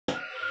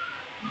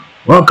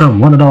Welcome,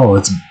 one and all.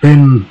 It's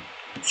been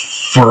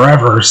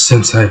forever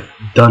since I've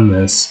done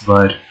this,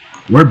 but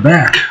we're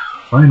back.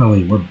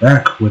 Finally, we're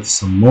back with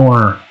some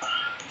more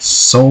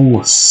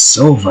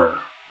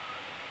SoulSilver.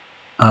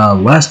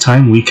 Last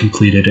time we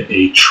completed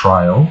a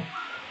trial,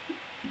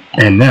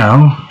 and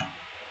now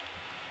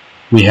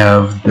we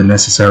have the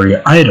necessary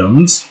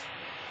items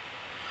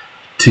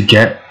to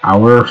get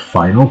our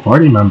final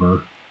party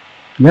member.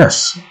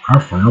 Yes,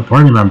 our final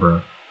party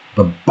member,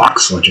 the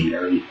box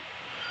legendary.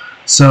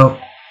 So,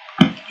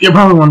 you're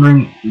probably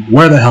wondering,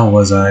 where the hell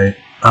was I?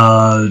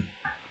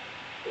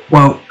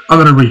 Well, I'm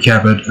gonna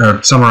recap it,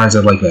 or summarize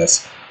it like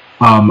this.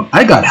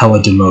 I got hella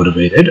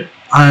demotivated.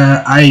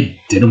 I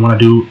didn't want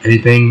to do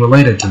anything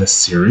related to this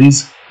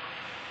series,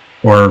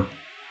 or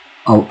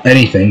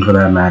anything for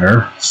that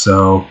matter,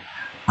 so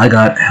I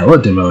got hella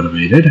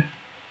demotivated.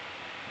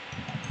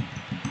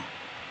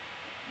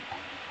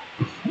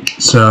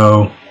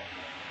 So,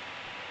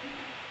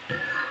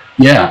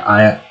 yeah,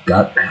 I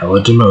got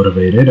hella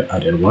demotivated. I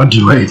didn't want to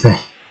do anything.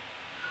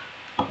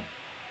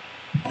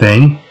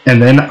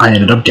 And then I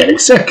ended up getting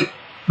sick.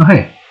 Oh,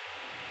 hey.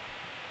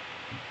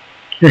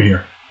 You're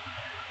here.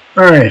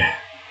 Alright.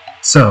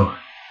 So,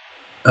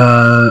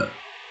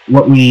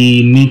 what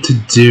we need to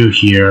do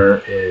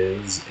here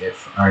is,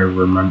 if I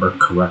remember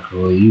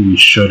correctly, we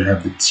should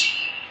have the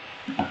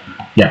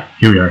yeah,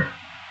 here we are.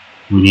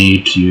 We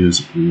need to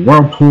use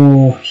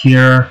Whirlpool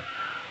here.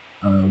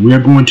 We are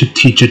going to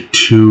teach it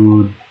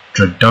to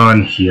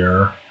Dradon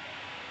here.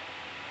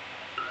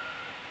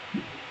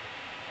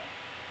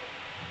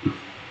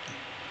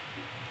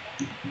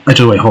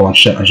 Actually, wait, hold on,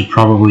 shit. I should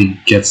probably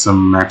get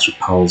some max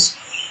repels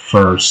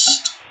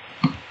first.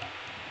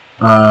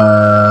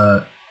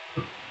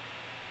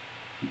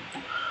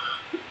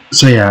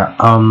 So yeah,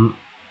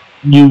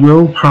 you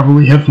will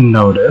probably have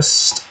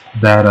noticed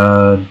that,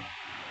 a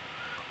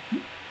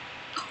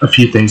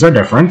few things are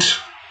different.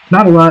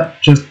 Not a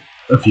lot, just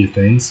a few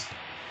things.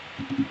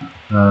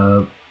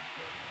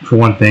 For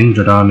one thing,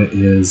 Dradon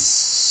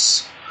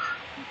is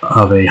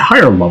of a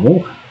higher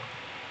level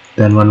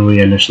than when we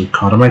initially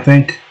caught him, I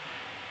think.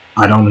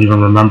 I don't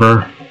even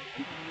remember.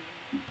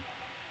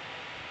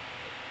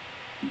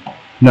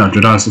 No,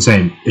 Dradon's the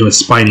same. It was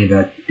Spiny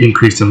that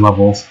increased in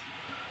levels.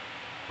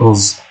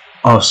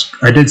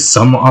 I did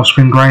some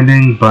off-screen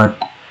grinding,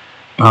 but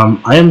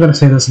I am going to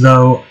say this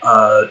though.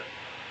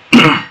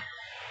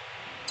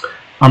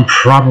 I'm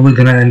probably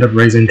going to end up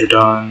raising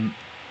Dradon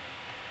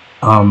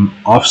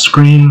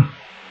off-screen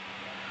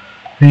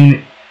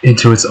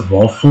into its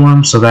evolved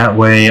form, so that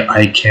way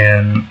I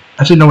can...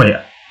 Actually, no, wait,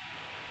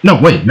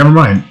 never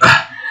mind.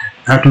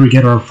 After we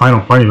get our final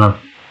party member,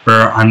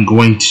 I'm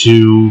going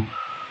to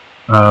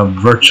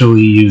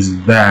virtually use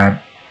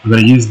that. I'm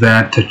going to use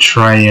that to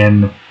try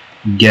and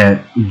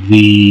get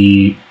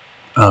the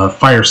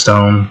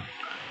Firestone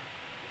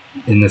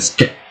in this...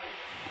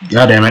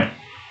 God damn it.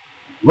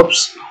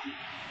 Whoops.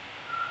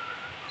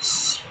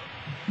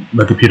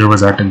 My computer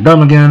was acting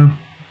dumb again.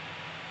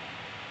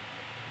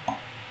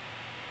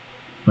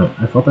 Wait,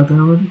 I felt that there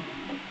already?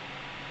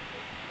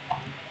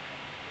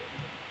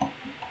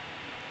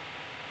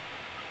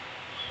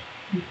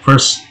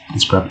 First,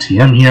 let's grab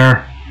TM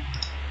here.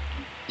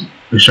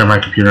 Make sure my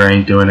computer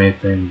ain't doing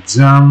anything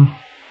dumb.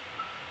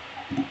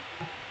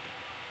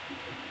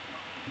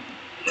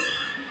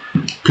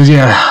 Cause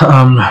yeah,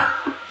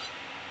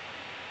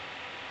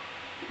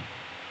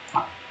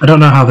 I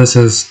don't know how this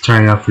is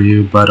turning out for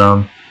you, but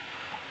okay.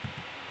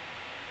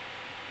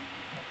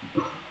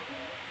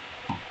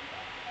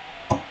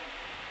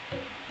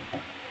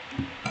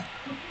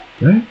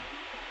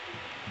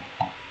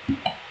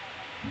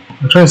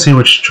 I'm trying to see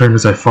which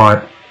trainers I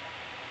fought.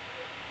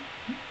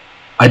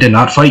 I did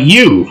not fight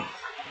you!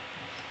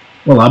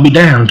 Well, I'll be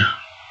damned.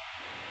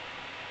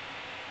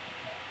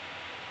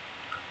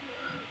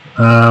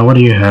 What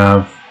do you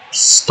have?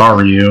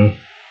 Staryu.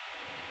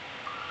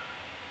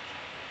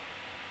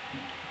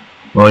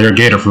 Well, you're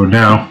Gator Food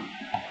now.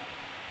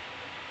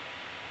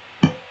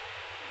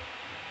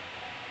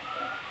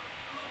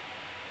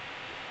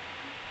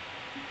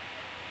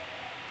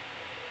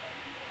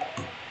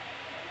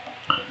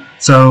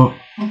 So,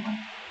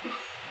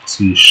 let's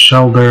see,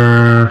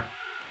 Shelder.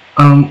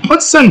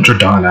 Let's send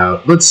Dradon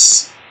out.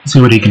 Let's see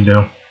what he can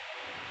do.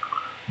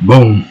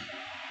 Boom.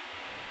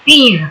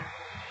 Yeah.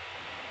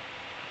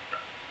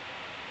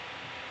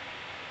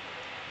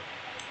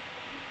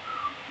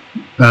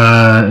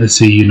 Let's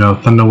see, you know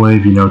Thunder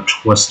Wave, you know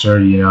Twister,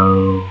 you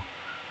know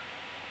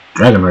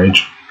Dragon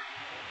Rage.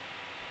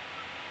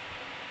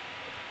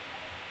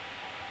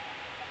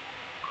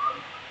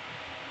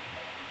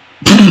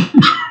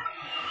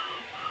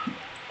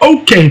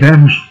 Okay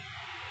then.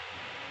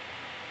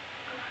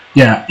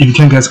 Yeah, if you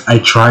can't guess, I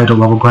tried a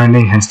level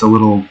grinding, hence the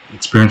little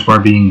experience bar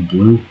being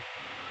blue.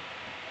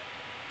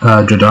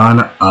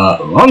 Dradon,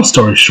 long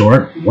story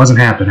short, wasn't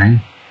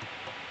happening.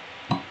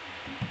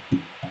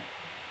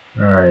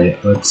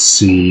 Alright, let's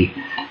see.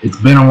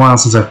 It's been a while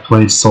since I've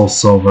played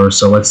SoulSilver,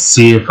 so let's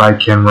see if I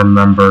can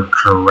remember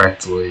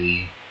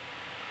correctly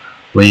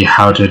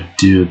how to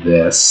do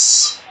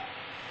this.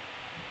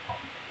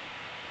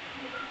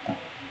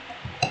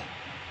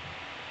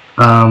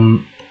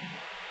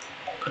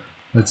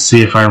 Let's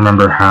see if I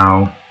remember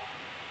how.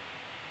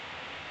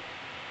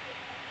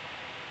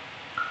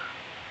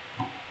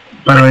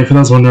 By the way, for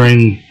those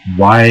wondering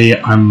why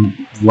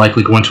I'm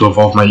likely going to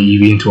evolve my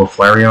Eevee into a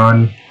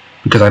Flareon,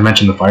 because I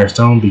mentioned the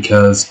Firestone,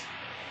 because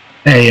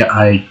A,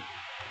 I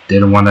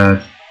didn't want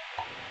to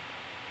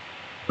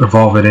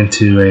evolve it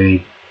into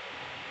a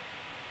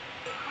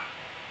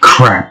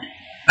crap.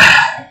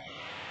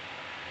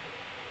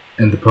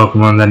 And the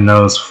Pokemon that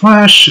knows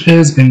Flash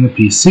is in the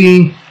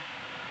PC.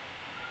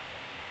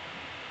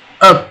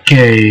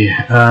 Okay,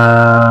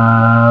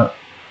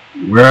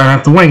 we're gonna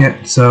have to wing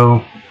it,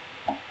 so...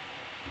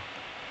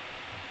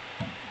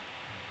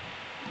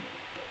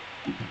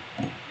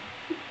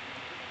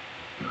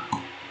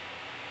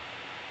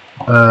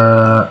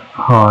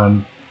 hold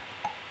on.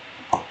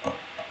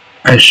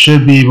 I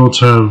should be able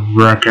to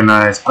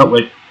recognize... Oh,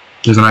 wait.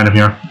 There's an item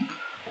here.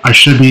 I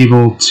should be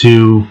able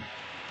to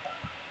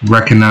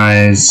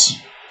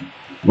recognize...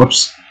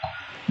 Whoops.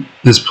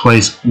 This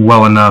place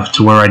well enough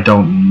to where I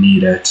don't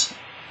need it.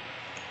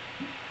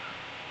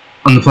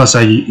 On the plus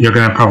side, you're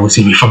gonna probably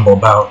see me fumble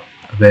about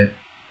a bit.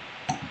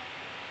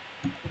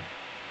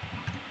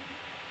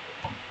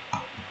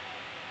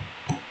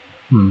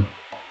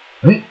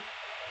 Wait.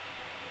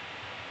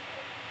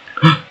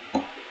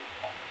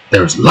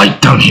 There's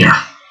light down here!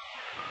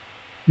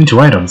 And 2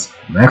 items.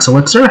 Max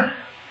Elixir.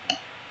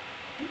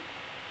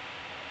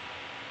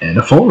 And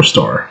a full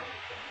restore.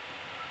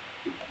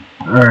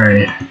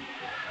 Alright.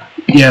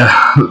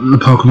 Yeah, the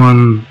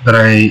Pokemon that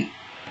I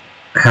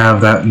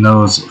have that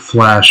knows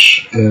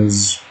Flash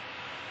is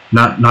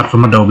not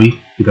from Adobe,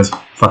 because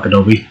fuck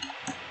Adobe.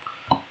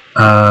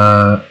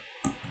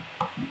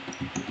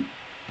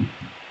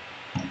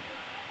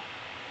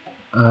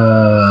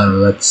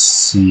 Let's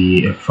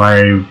see if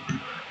I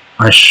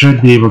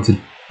should be able to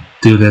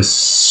do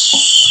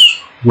this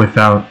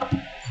without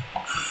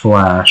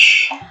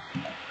Flash.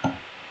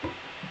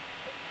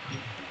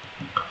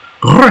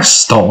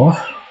 Restore.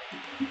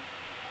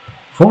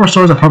 Full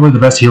restores are probably the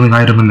best healing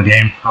item in the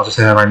game. I'll just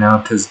say that right now,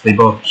 because they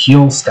both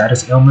heal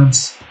status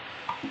ailments.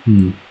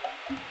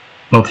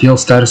 Both heal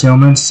status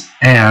ailments,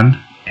 and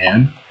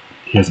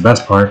here's the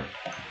best part,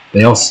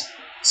 they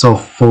also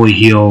fully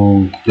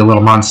heal your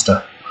little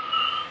monster.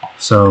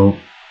 So,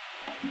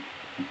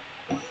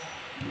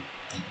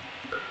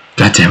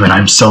 god damn it,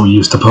 I'm so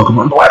used to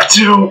Pokemon Black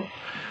 2,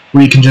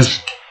 where you can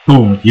just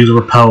boom, use a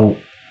repel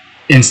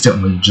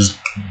instantly, just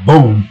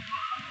boom.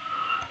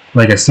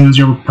 Like, as soon as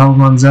your repel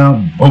runs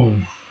out,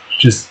 boom,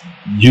 just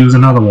use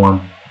another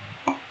one.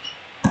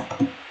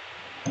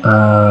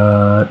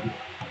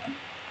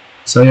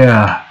 So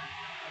yeah.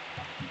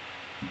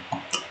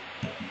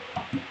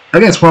 I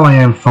guess while I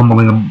am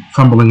fumbling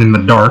in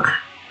the dark,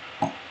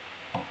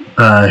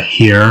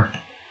 here.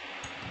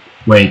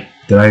 Wait,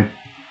 did I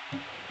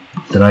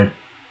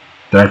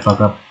fuck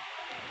up?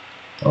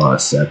 Oh, a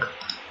sec.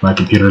 My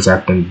computer's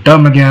acting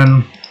dumb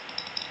again.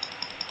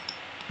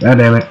 God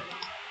damn it.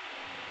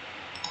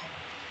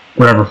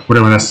 Whatever, we're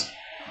doing this.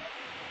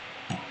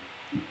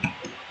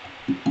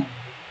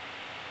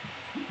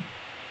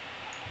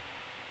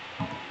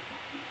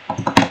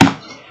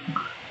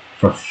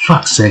 For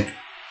fuck's sake.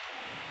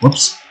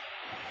 Whoops.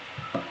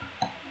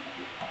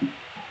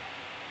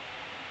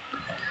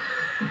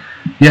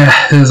 Yeah,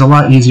 it is a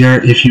lot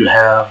easier if you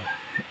have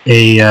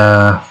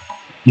a,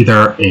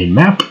 either a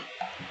map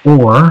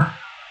or...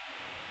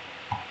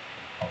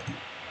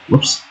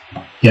 Whoops.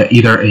 Yeah,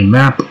 either a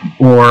map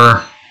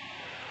or...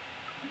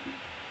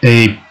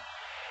 a...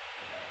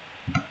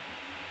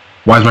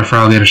 Why is my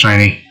Feraligatr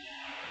shiny?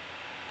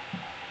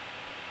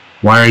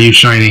 Why are you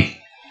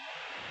shiny?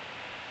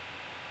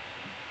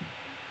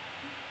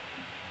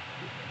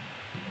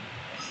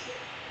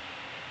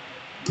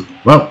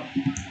 Well,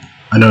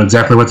 I know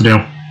exactly what to do.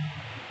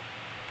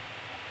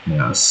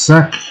 Yeah, a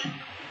sec.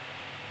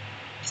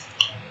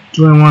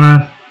 Do I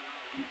wanna...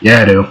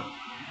 Yeah, I do.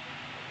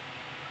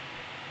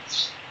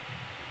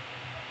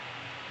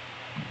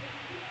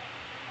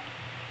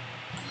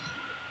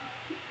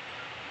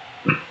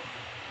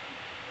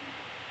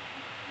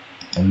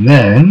 And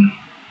then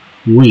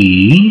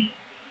we,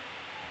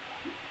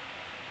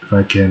 if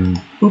I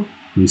can,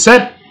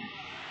 reset.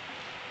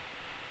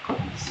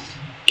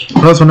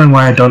 I was wondering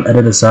why I don't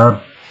edit this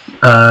out.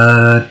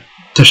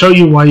 To show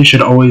you why you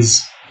should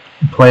always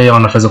play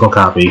on a physical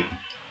copy.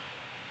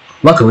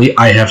 Luckily,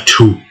 I have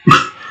 2.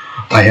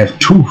 I have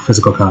 2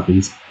 physical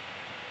copies.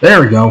 There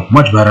we go,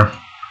 much better.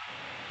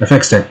 I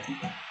fixed it.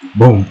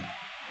 Boom.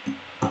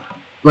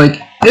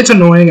 Like, it's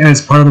annoying, and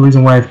it's part of the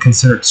reason why I've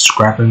considered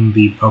scrapping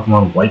the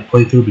Pokemon White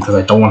playthrough, because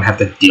I don't want to have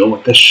to deal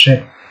with this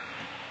shit.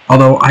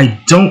 Although, I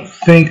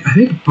think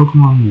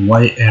Pokemon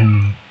White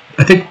and...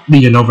 I think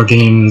the Unova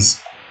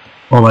games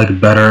are, like,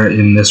 better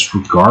in this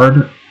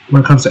regard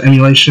when it comes to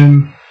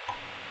emulation.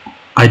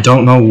 I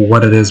don't know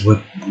what it is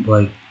with,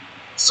 like,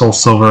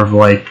 SoulSilver,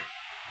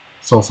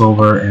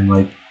 and,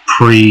 like,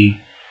 pre-Unova,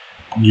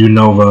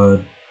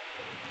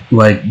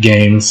 like,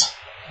 games.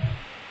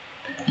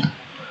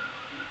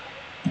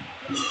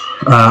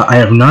 I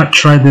have not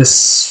tried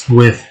this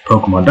with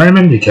Pokemon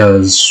Diamond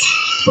because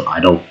I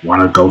don't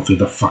want to go through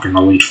the fucking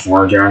Elite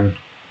Four again.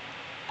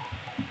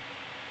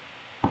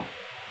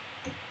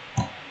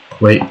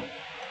 Wait,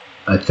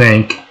 I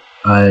think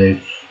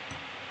I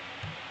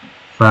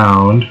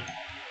found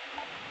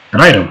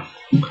an item.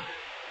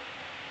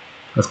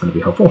 That's going to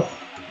be helpful.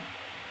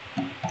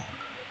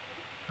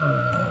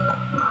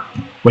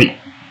 Wait,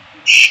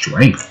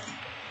 strength.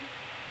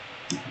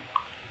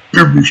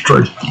 Give me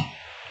strength.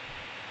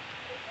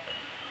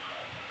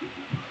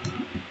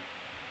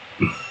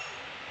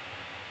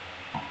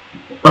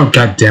 Oh,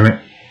 god damn it.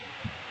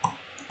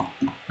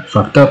 I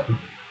fucked up.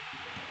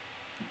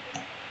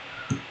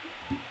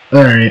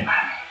 Alright,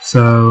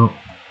 so...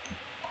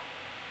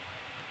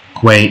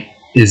 Wait,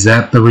 is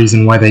that the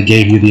reason why they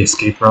gave you the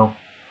escape rope?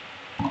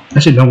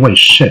 Actually, no, wait,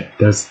 shit.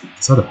 There's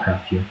this other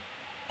path here.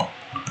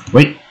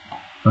 Wait,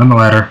 on the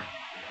ladder.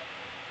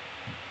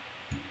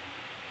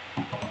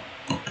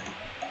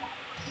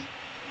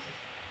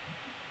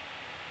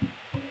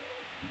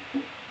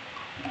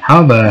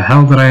 How the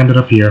hell did I end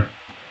up here?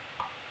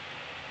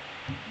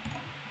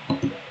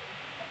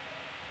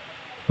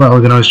 Well,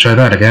 we can always try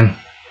that again.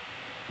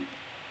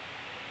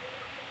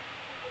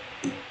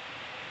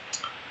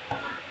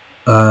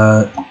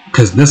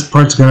 Because this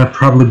part's gonna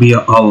probably be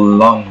a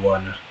long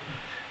one.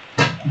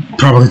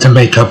 Probably to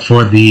make up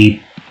for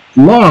the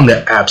long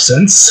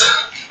absence.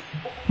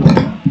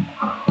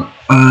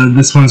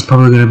 This one's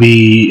probably gonna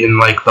be in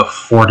like the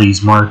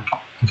 40s mark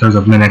in terms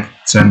of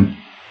minutes, and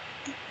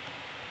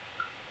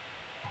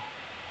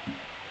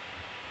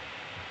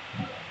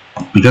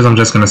because I'm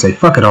just gonna say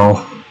fuck it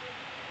all.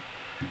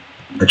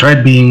 I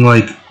tried being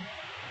like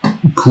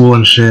cool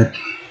and shit,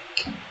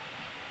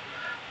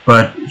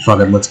 but fuck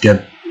it, let's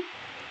get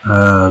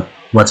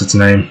what's its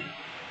name?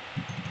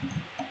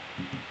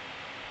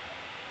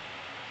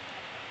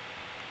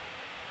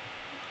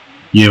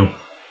 You.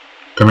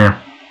 Come here.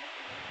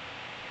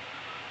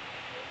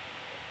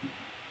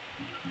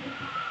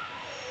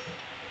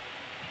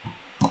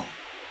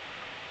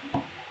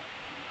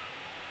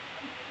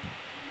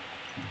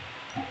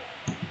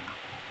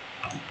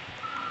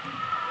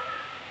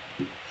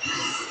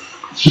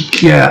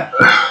 Yeah,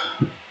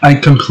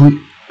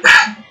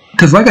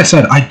 because like I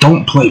said, I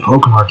don't play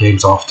Pokemon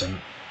games often.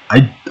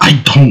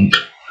 I don't.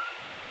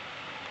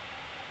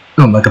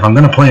 No, like if I'm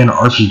gonna play an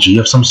RPG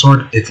of some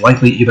sort, it's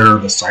likely either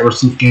the Cyber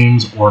Sleuth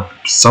games or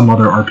some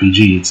other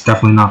RPG. It's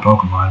definitely not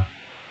Pokemon.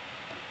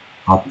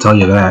 I'll tell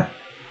you that.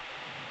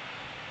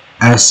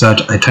 As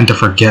such, I tend to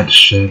forget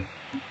shit.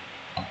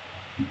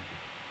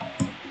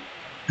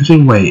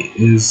 Actually, wait,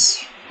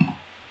 is...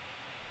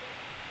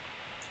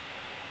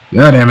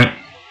 God damn it.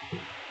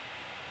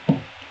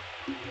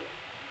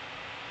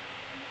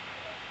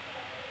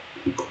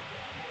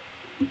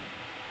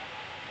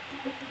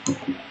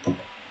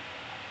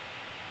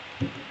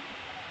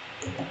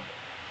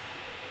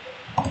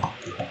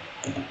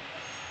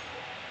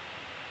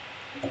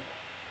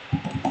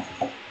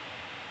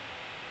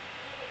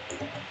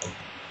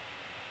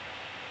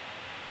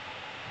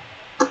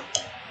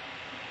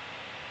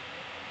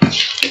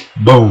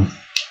 Boom.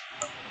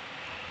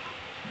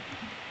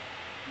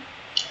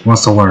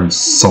 Wants to learn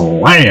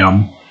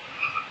Slam.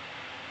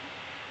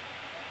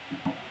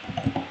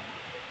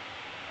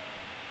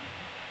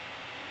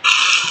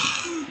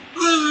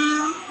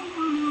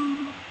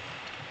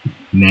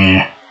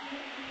 Nah.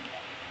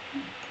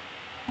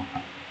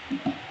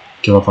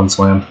 Give up on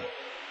Slam.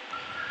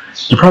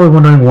 You're probably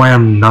wondering why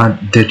I'm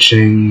not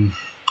ditching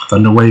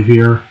Thunder Wave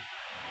here.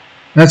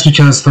 That's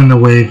because Thunder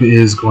Wave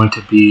is going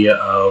to be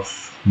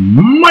of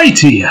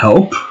mighty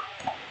help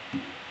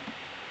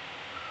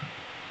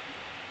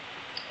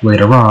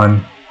later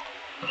on.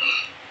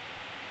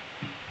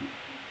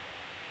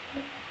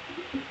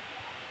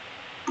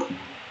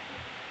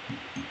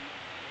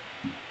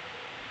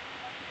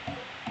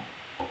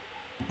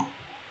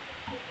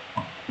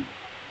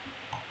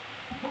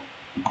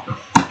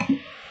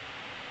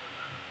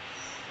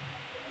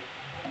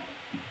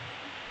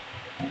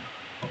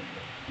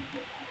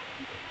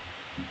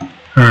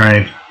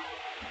 Alright.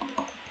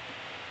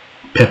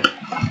 Pip,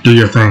 do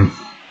your thing.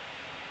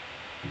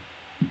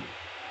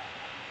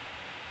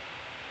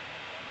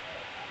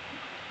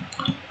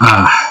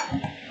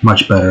 Ah,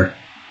 much better.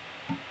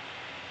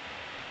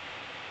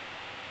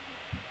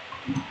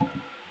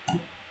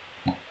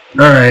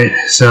 Alright,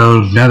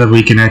 so now that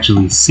we can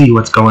actually see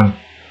what's going...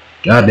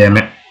 God damn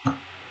it.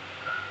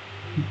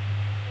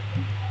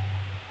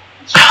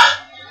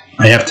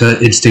 I have to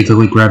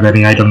instinctively grab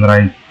any item that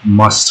I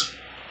must.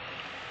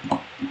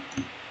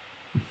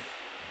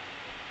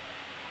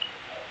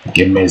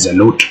 Give me the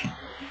loot.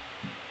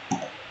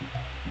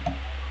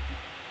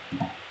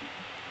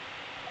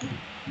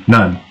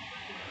 None.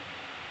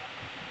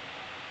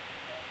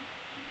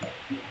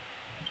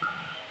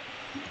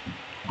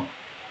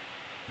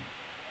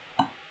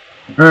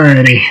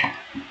 Alrighty.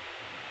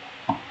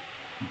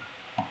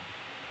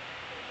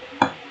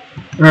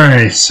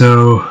 Alright,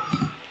 so...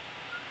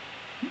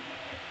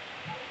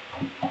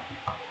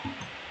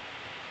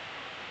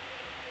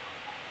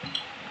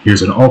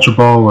 Here's an Ultra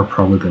Ball. We're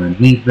probably going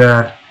to need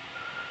that.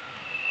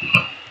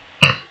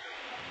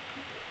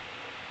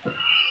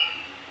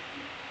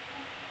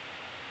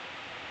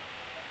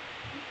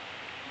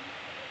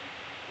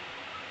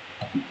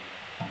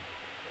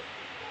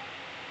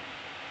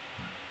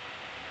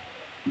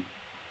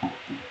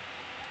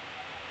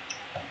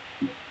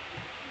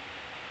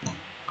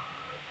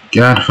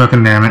 God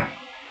fucking damn it.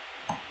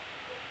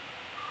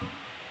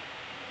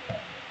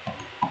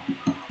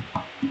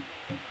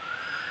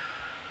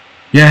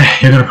 Yeah,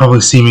 you're gonna probably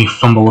see me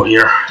fumble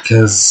here,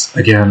 because,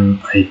 again,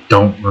 I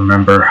don't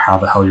remember how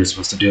the hell you're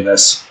supposed to do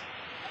this.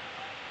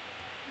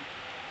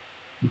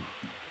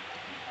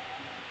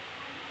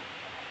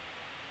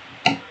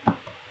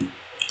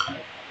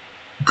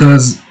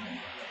 Because,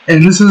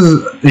 and this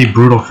is a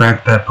brutal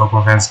fact that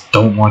Pokemon fans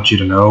don't want you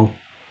to know,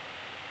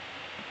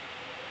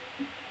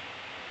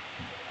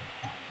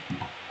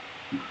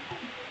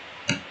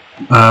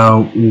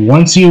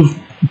 once you've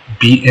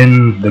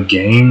beaten the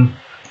game,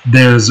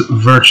 there's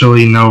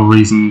virtually no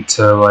reason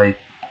to, like,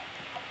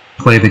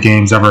 play the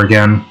games ever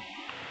again.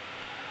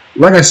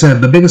 Like I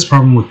said, the biggest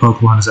problem with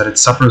Pokemon is that it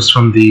suffers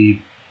from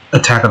the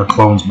Attack of the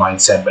Clones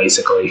mindset,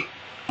 basically.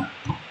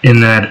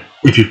 In that,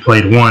 if you've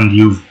played one,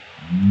 you've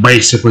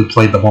basically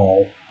played them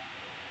all.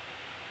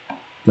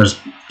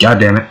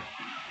 Goddammit.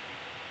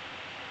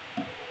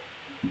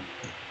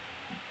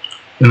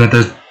 And that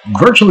there's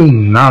virtually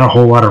not a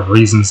whole lot of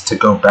reasons to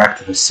go back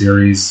to the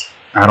series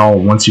at all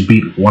once you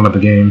beat one of the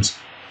games.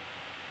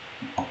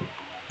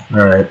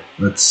 Alright,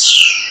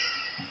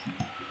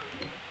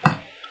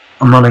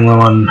 I'm running low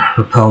on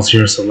repels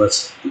here, so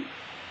let's...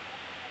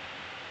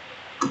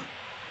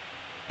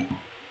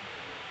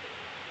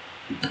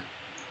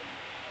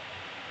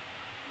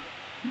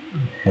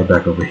 head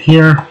back over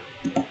here.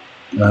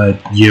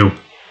 You.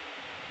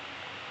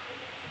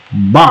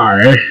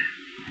 Bye!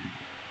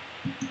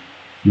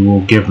 You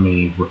will give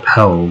me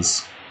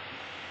repels.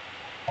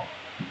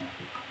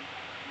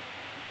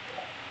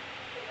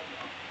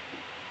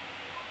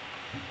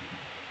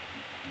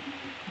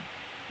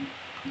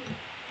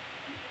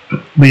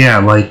 But yeah,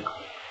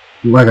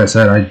 like I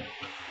said,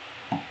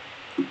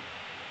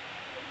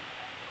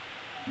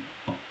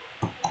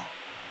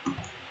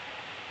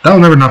 that'll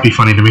never not be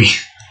funny to me.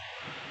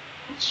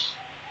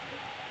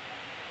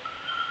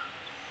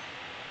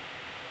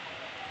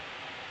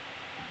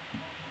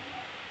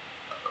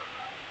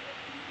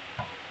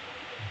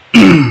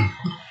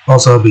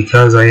 Also,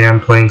 because I am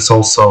playing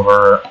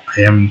SoulSilver,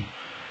 I am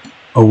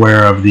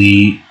aware of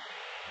the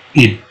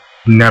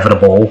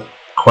inevitable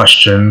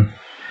question.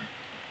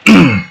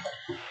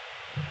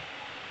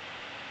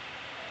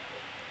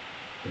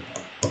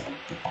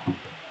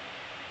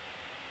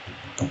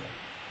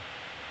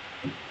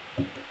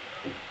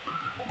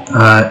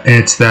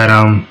 It's that,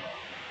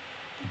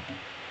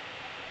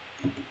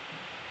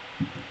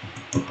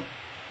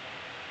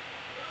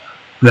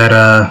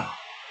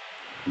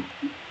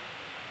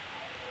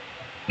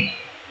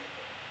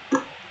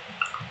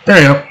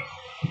 there you go.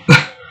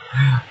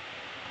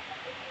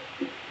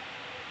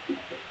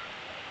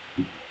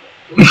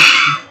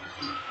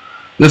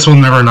 This will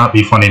never not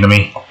be funny to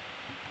me.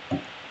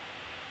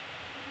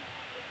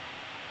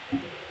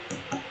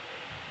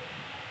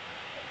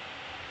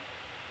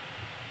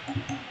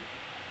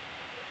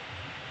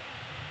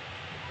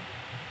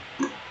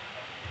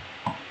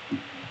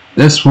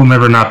 This will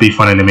never not be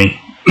funny to me.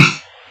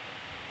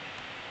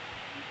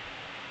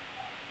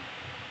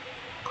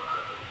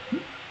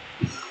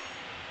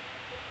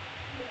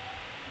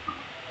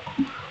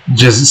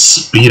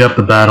 Just speed up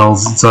the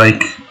battles. It's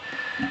like...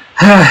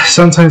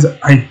 sometimes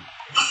I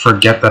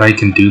forget that I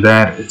can do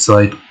that. It's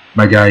like,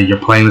 my guy, you're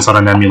playing this on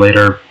an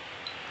emulator.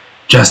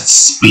 Just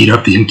speed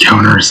up the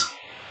encounters.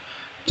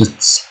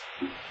 Just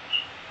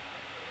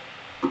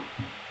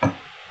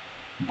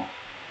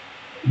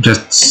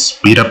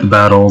speed up the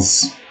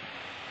battles.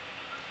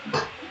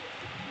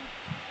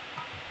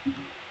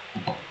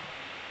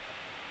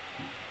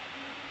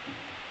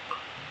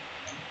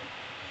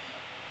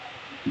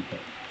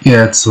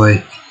 Yeah, it's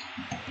like...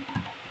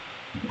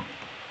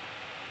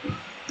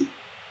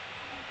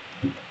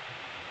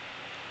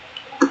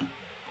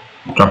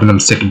 dropping them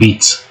sick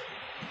beats.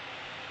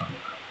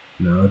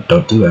 No,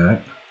 don't do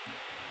that.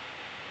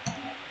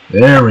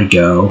 There we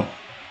go.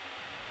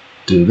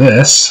 Do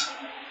this.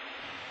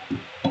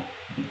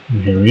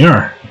 And here we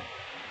are.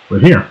 We're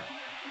here.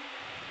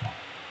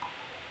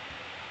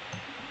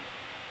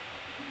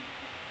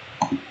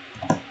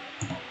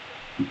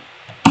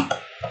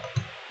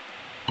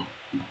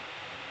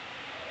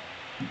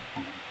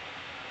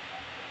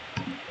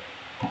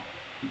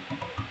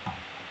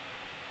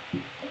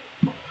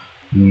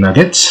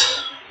 Nugget.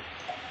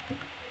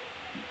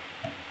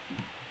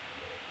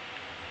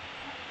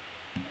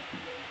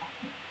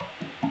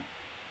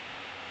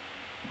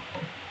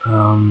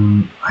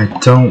 I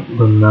don't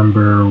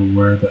remember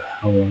where the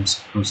hell I'm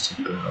supposed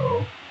to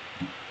go.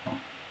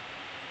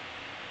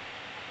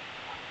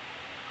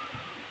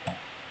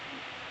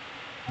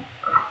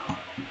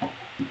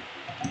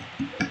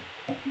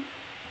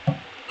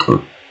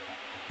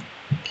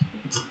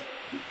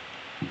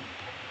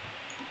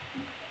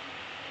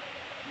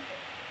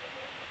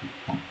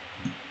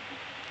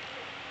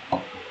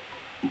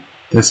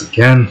 This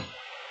again.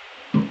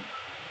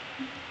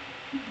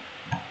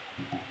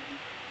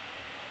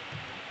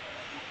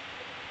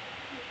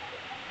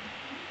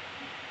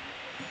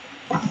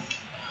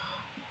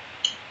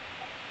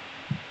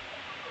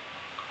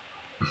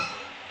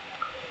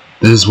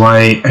 This is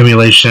why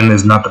emulation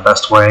is not the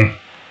best way.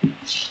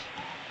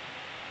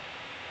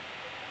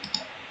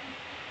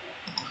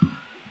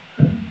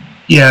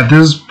 Yeah,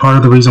 this is part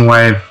of the reason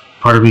why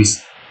part of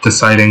me's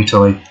deciding to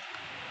like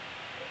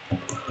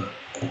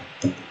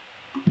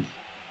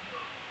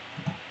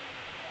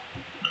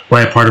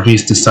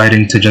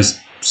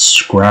just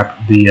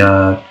scrap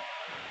the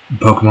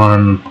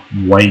Pokemon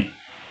White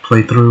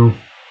playthrough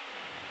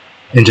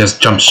and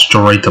just jump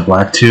straight to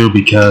Black 2,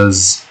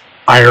 because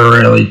I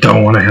really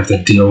don't want to have to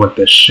deal with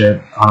this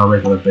shit on a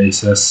regular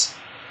basis.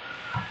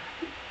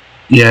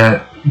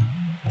 Yeah,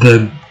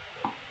 the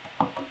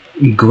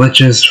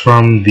glitches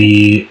from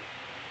the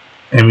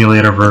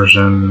emulator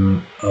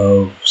version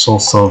of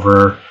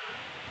SoulSilver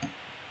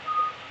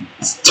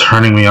is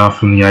turning me off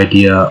from the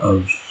idea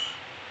of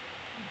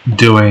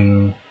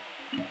doing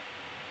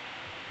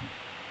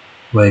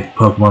like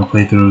Pokemon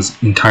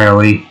playthroughs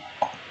entirely.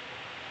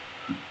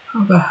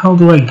 How the hell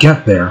do I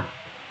get there?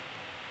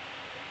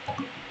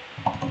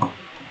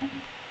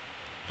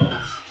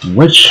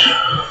 Which...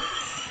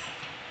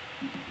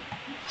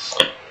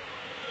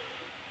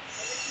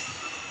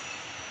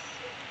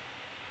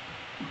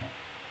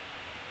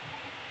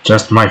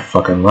 just my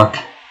fucking luck.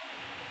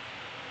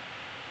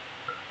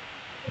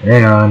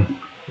 Hang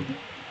on.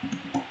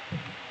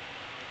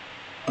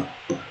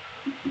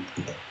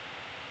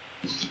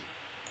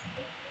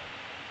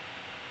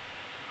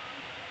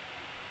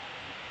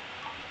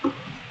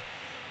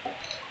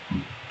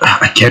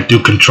 I can't do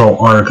Control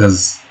R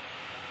because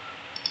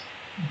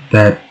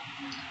that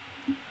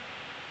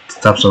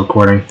stops the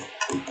recording.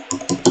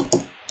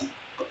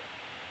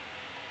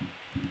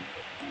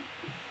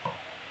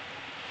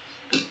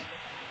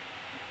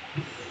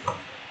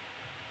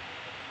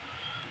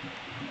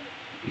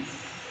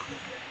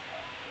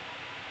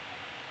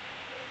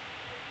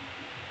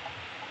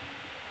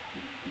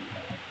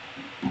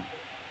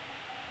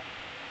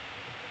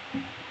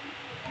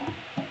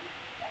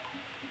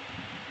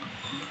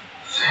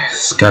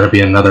 It's gotta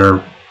be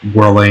another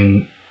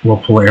whirling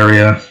whirlpool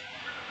area.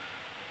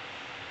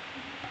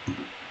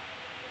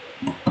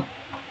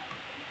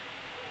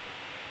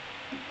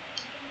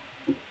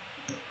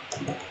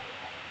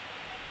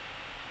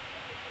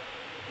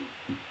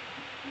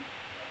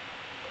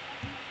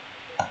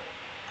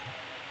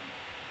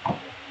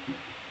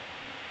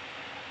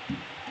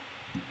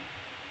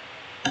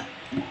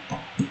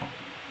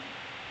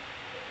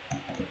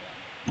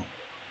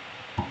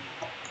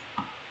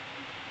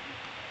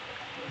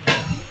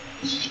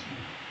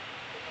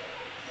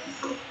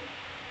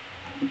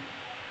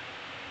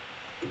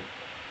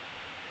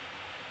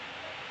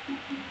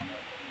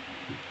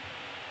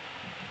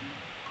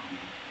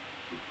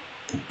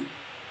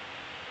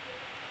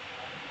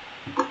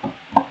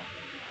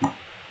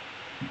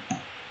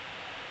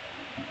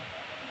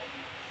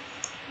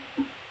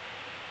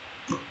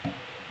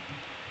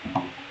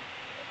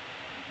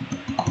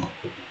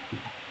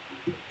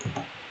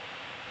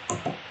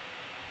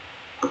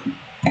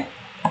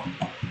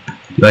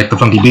 You like the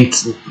funky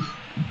beats?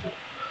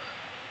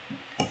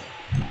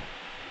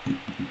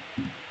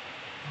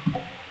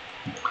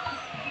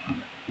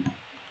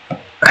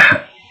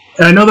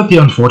 And I know that the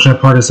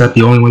unfortunate part is that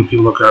the only way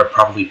people are going to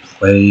probably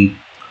play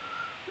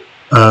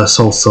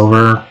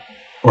SoulSilver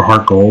or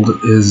Heart Gold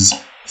is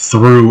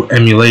through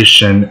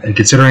emulation, and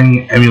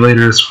considering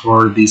emulators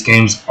for these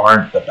games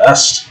aren't the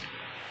best,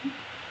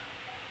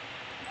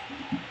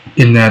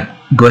 in that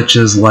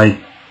glitches like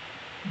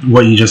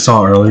what you just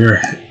saw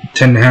earlier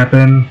tend to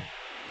happen,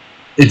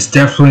 it's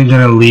definitely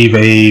going to leave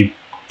a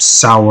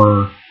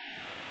sour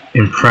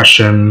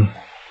impression.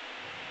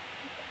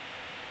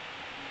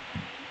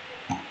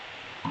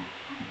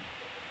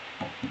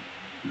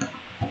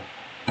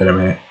 Wait a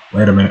minute,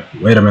 wait a minute,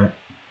 wait a minute.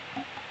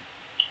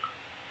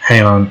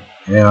 Hang on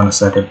a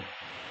second.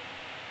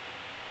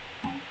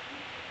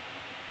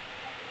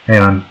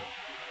 Hang on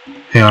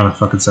a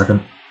fucking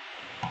second.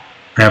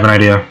 I have an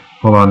idea.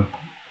 Hold on.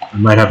 I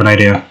might have an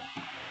idea.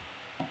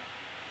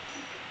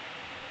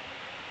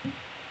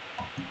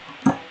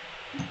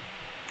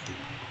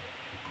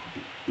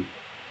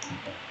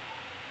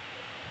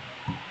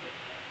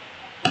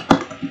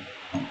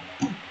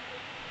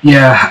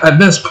 Yeah, at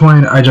this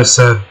point I just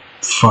said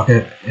fuck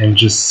it and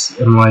just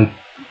am like,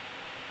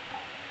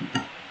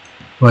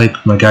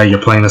 my guy,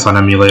 you're playing this on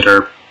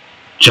emulator,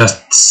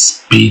 just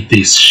speed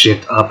this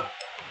shit up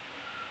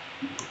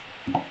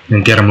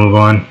and get a move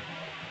on.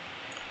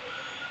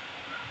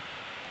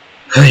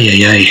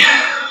 Ay.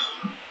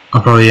 I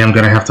probably am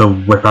gonna have to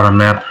whip out a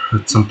map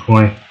at some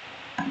point,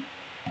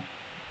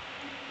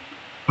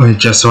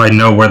 just so I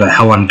know where the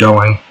hell I'm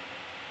going.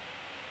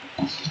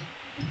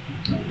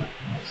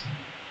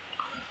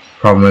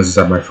 Problem is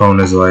that my phone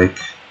is like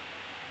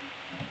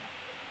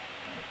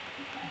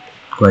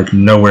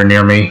nowhere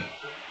near me.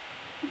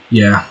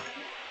 Yeah.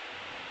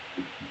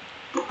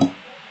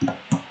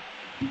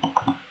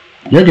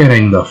 You're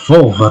getting the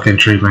full fucking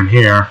treatment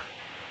here.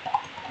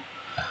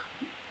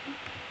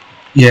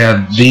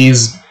 Yeah,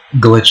 these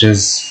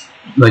glitches,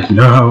 like, you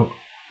know how...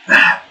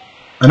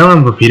 I know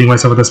I'm repeating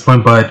myself at this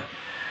point, but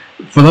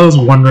for those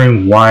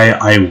wondering why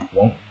I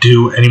won't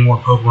do any more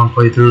Pokemon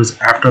playthroughs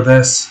after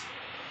this,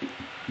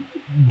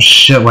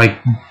 shit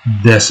like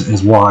this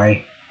is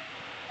why.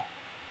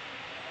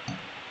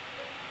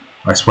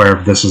 I swear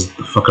this is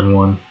the fucking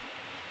one.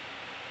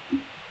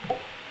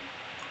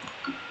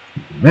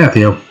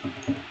 Matthew.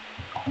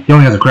 He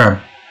only has a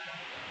crab.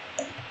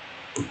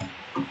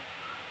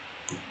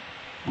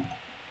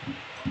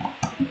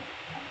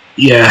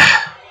 Yeah.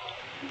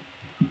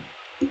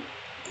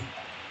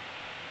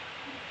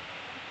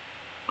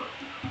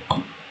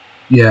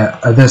 Yeah,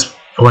 at this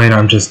point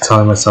I'm just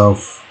telling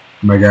myself,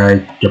 my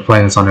guy, you're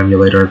playing this on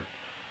emulator.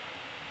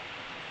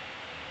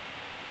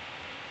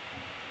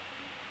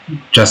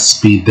 Just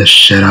speed this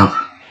shit up.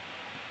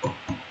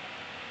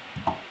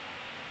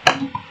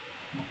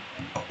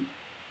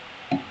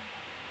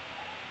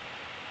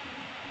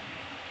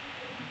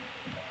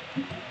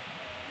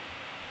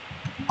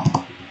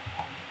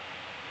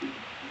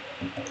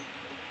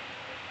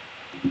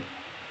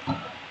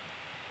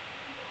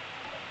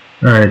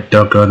 Alright,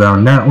 don't go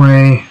down that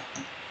way.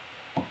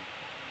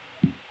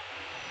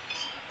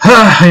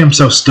 I am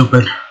so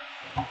stupid.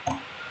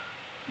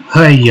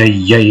 Ay,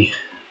 ay, ay.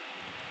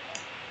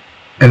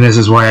 And this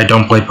is why I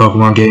don't play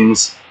Pokemon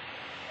games.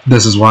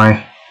 This is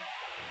why.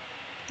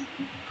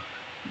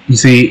 You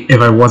see,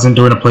 if I wasn't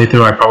doing a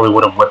playthrough, I probably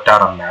would have whipped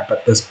out a map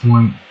at this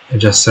point and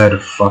just said,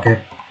 fuck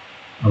it.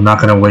 I'm not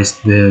gonna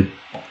waste the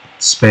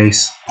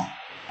space.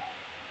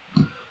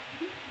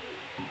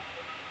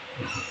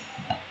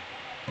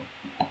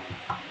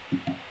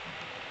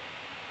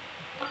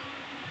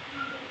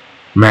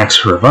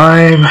 Max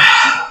Revive.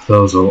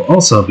 Those will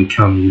also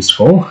become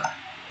useful.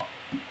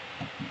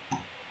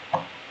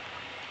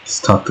 Let's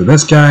talk to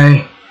this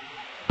guy.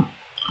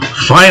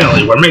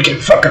 Finally, we're making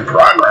fucking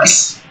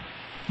progress.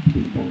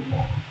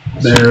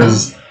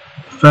 There's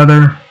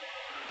Feather.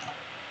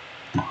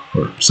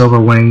 Or Silver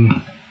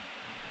Wing.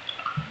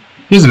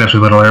 Here's an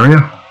extra little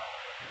area.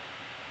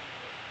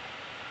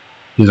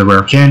 Here's a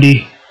rare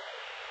candy.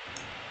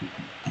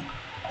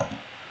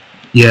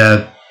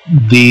 Yeah,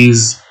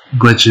 these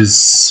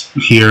glitches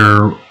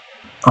here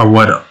are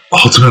what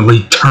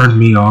ultimately turned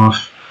me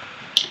off.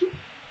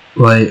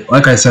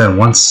 Like I said,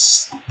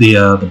 once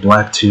the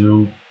Black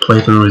 2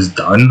 playthrough is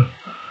done,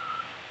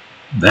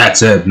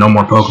 that's it. No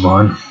more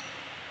Pokemon.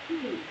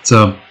 It's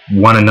a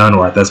one and done,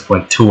 or at this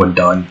point, two and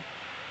done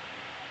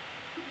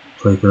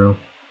playthrough.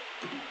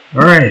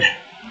 All right.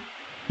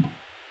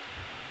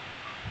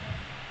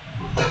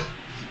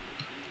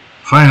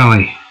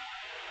 Finally.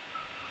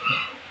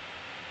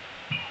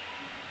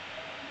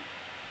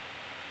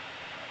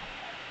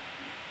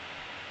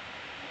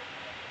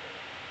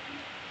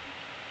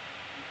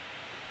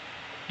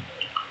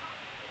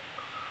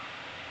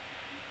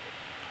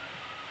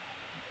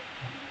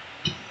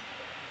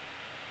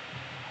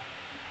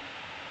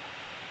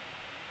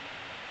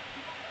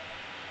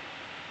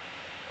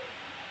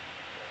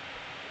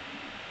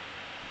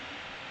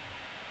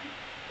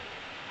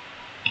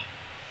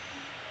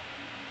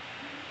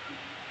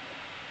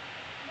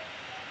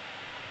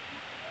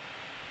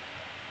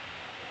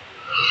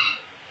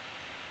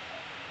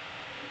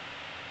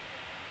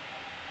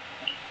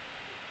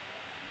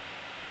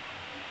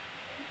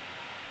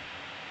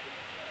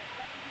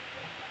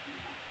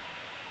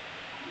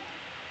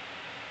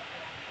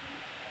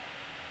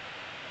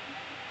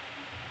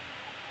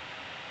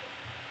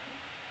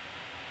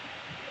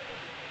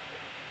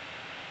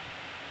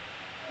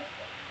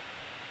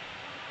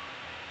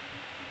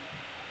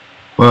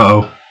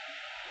 Uh-oh.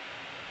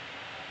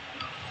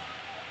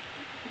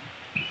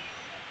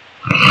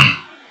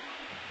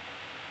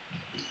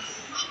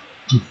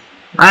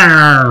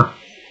 Arrgh.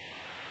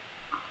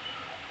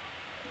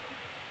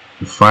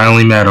 We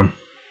finally met him.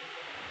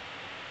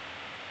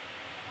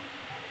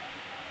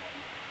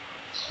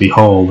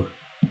 Behold.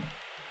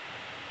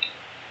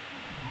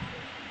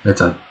 It's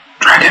a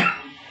dragon.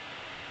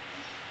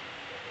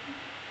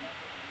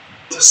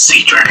 It's a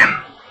sea dragon.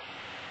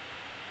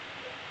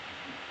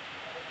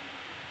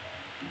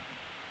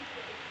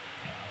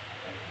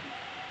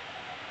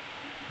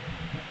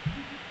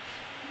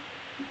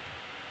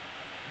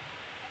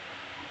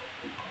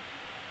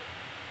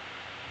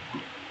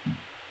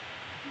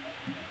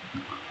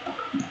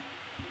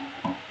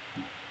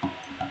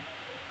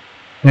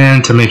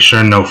 And to make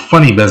sure no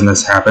funny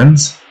business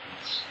happens,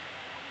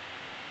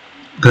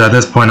 because at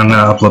this point I'm going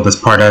to upload this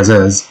part as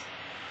is,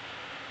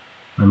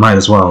 I might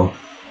as well.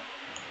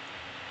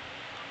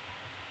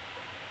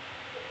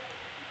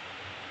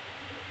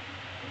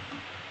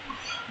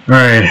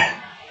 Alright,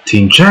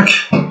 team check.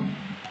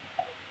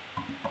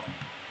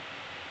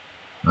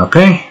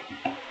 Okay,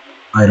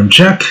 item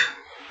check.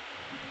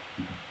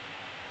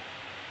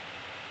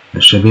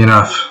 This should be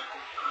enough.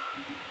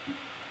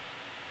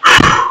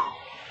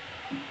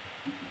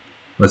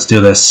 Let's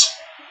do this.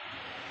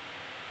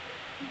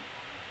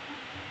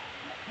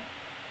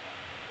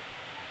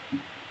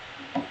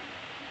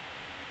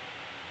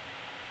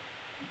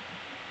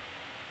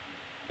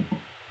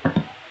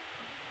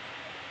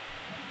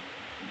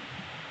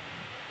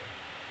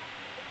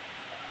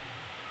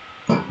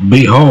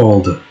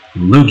 Behold,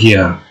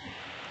 Lugia.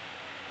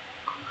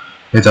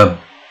 It's a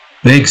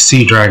big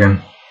sea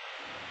dragon.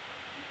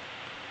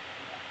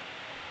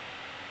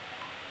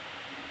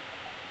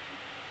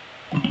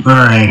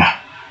 Alright,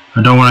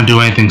 I don't want to do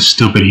anything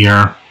stupid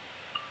here,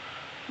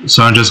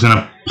 so I'm just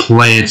gonna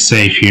play it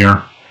safe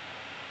here.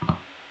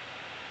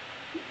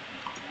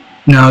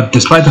 Now,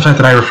 despite the fact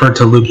that I referred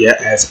to Lugia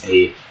as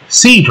a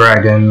sea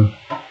dragon,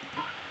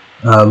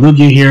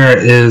 Lugia here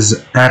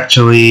is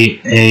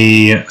actually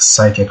a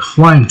psychic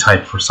flying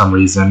type for some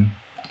reason.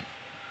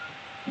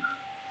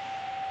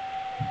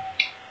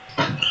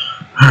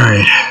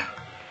 Alright.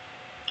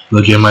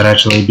 Lugia might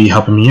actually be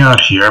helping me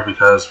out here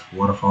because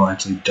Waterfall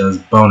actually does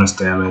bonus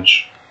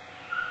damage.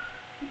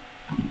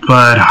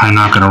 But I'm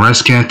not going to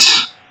risk it.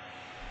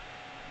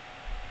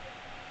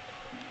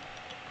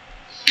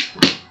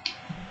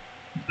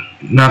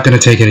 Not going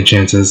to take any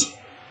chances.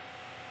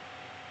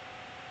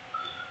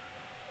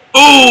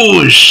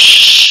 Oh,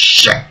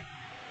 shit!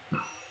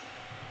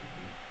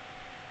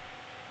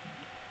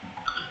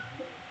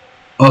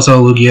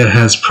 Also, Lugia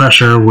has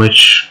pressure,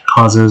 which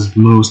causes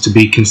moves to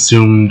be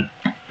consumed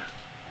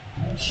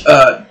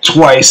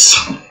twice.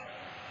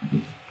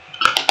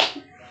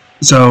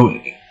 So,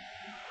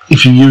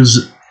 if you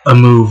use a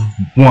move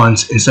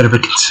once, instead of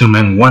it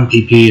consuming 1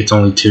 PP, it's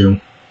only 2.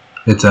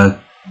 It's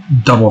a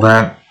double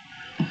that.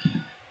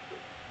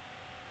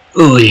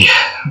 Ugh.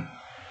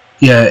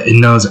 Yeah, it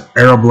knows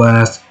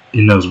Aeroblast,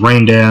 it knows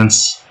Rain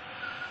Dance,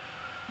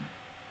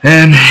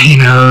 and he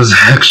knows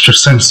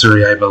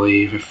Extrasensory, I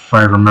believe, if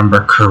I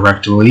remember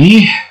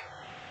correctly.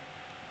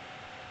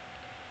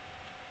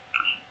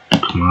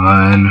 Come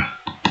on.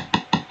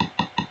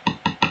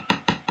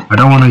 I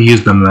don't want to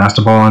use the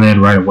Master Ball on it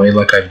right away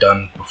like I've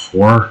done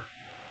before,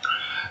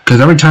 because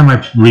every time I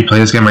replay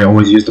this game I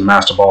always use the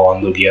Master Ball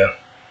on Lugia.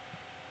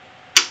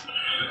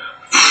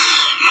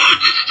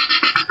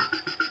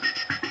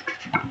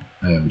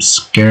 I am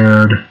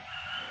scared.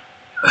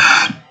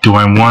 Do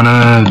I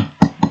wanna...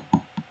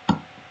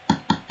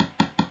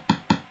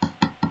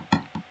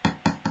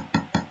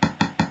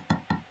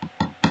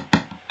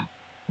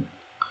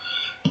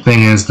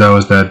 Thing is, though,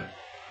 is that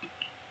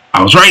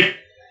I was right!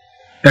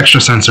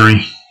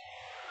 Extrasensory.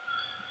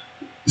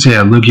 So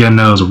yeah, Lugia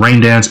knows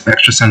Rain Dance,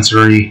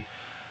 Extrasensory,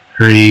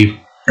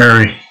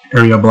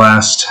 Area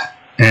Blast,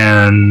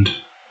 and...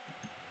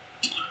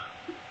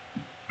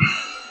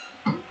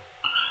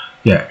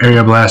 yeah,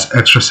 Area Blast,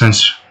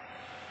 Extrasensory,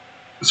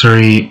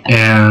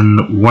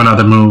 and one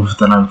other move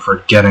that I'm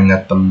forgetting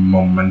at the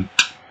moment.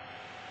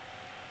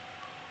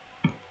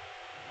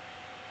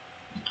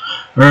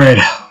 Alright.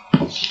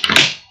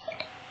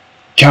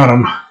 Count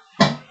them.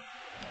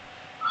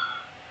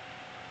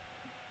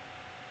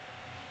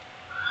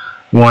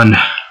 1.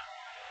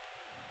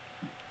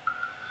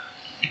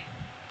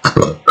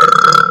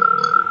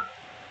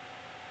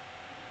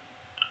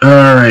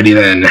 Alrighty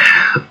then.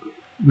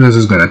 This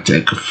is gonna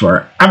take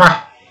forever.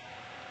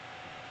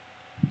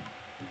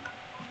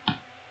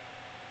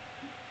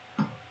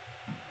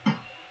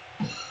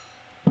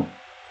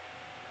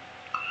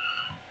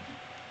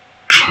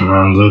 Come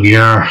on,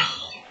 Lugia.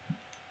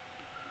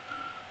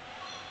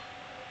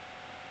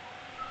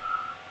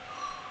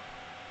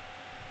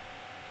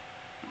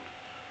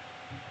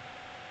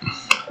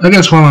 I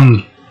guess while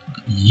I'm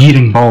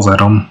yeeting balls at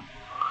him,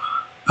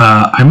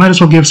 I might as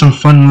well give some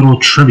fun little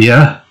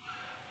trivia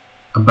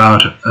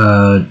about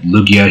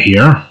Lugia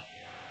here.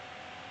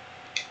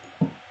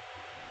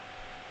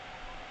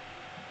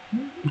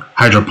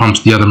 Hydro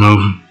Pump's the other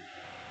move.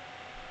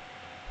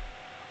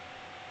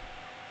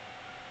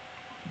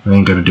 I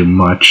ain't gonna do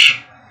much.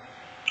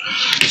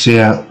 So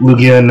yeah,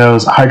 Lugia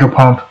knows Hydro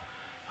Pump,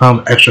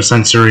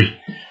 Extrasensory,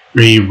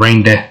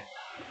 Rain Dance,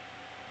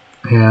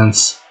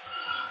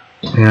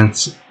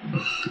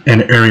 and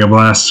Area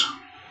Blast.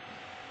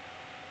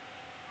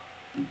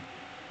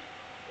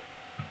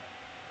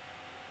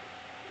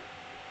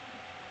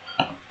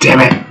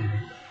 Damn it!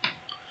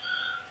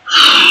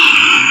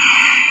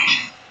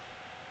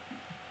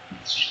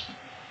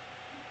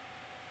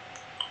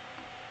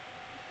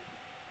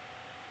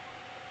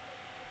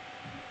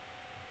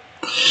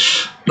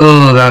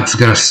 Oh, that's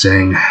gonna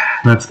sting.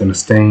 That's gonna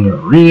sting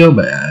real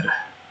bad.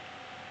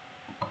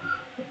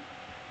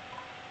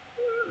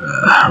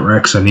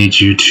 Rex, I need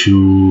you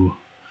to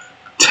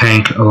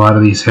tank a lot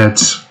of these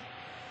hits.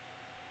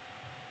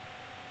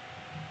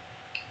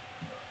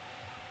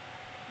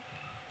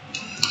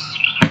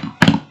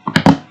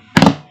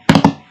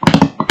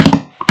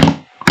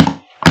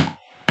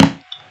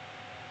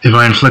 If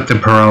I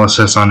inflicted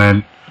paralysis on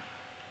it,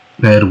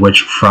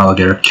 which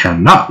Froligator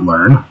cannot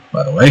learn,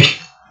 by the way,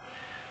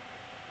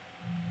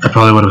 I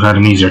probably would have had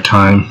an easier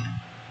time.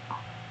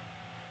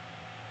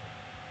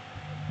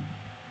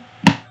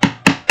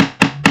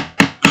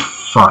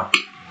 Fuck.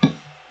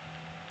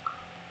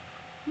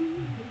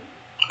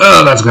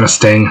 Oh, that's gonna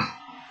sting.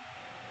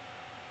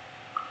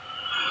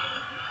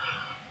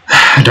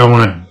 I don't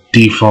want to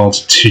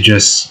default to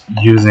just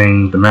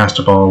using the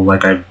Master Ball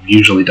like I've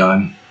usually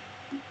done.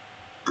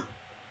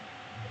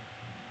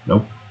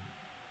 Nope.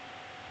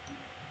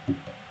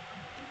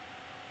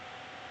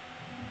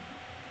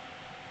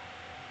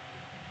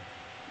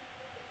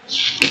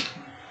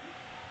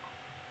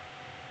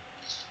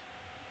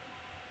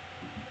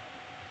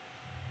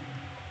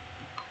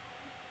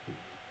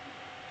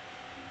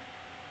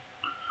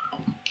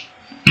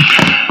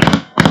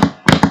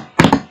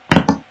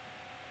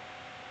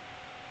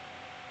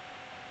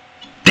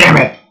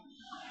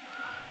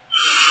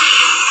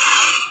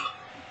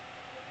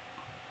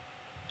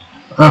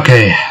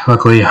 Okay,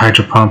 luckily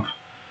Hydro Pump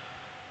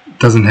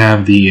doesn't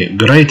have the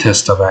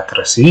greatest of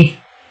accuracy.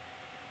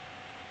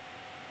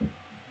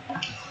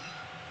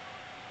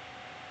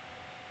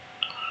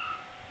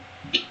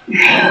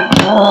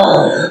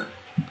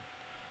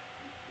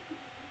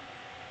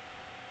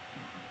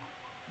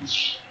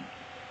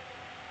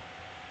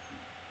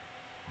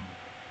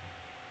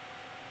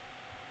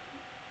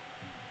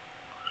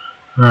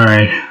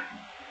 Alright.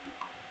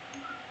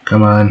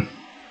 Come on.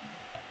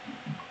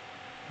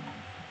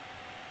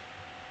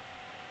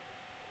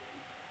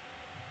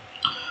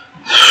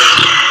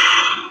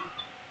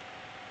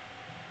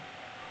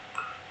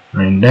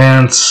 Rain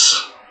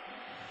Dance.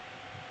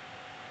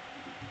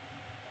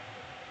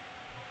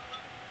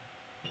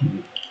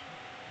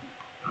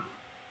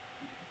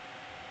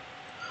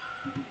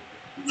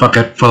 Fuck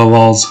it, for the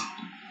walls.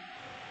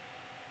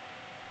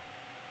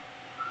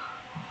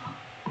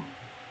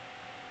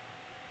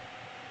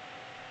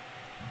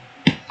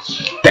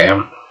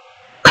 Damn.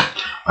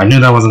 I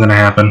knew that wasn't gonna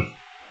happen.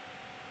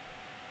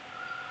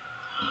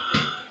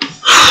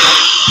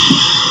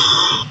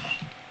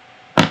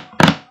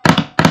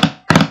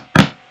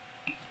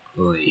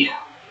 Oy.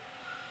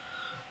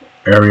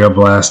 Aerial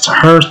Blast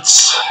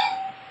hurts.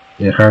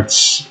 It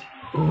hurts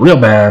real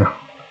bad.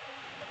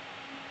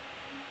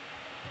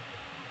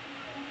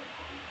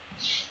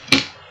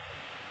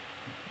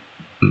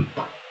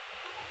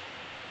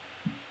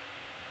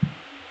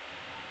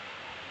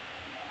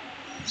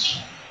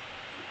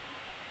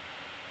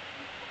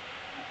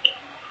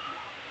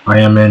 I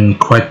am in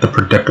quite the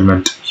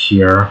predicament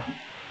here.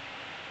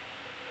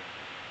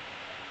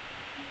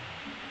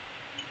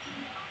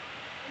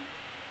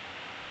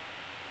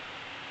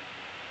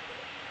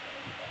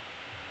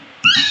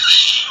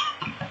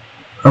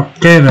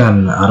 Okay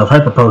then, out of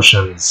Hyper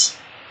Potions.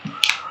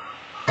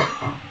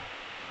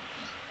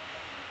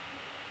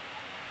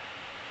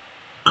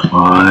 Come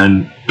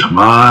on, come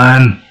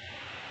on.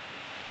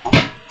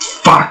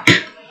 Fuck.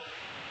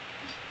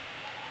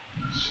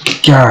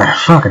 God,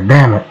 fucking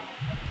damn it.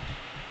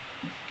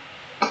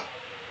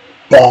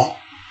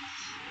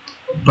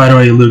 By the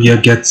way,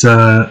 Lugia gets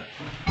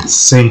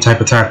same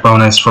type attack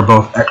bonus for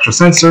both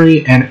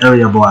Extrasensory and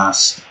Area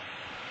Blast.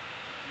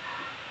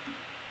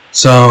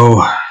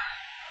 So,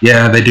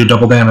 yeah, they do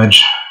double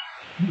damage.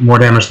 More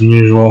damage than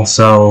usual,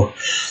 so...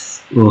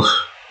 Oof.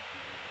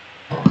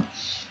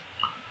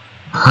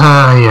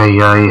 Ay, ay,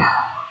 ay.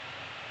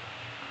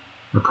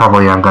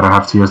 Probably I'm gonna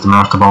have to use the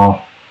Master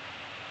Ball.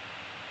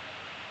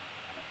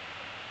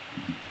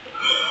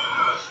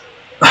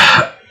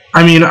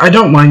 I mean, I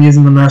don't mind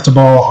using the Master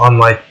Ball on,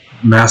 like,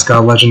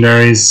 mascot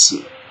legendaries,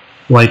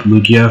 like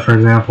Lugia, for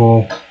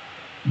example,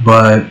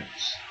 but...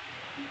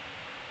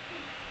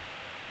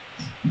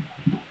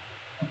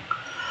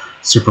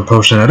 Super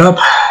Potion it up.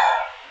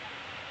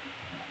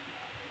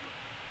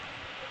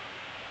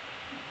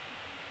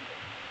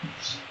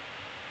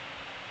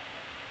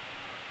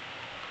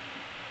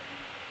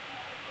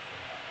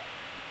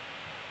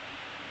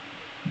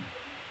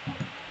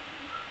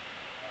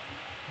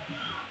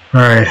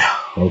 Alright,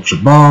 Ultra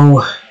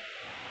Ball,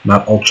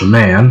 not Ultra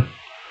Man.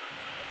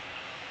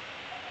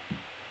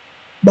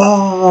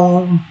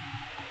 Ball!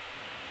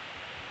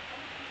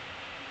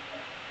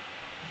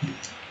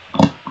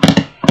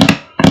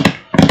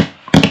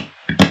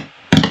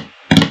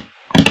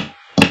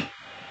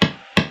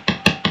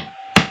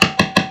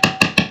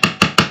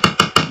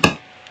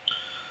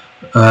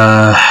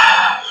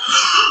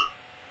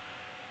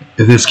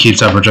 If this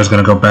keeps up, we're just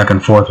gonna go back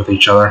and forth with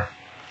each other.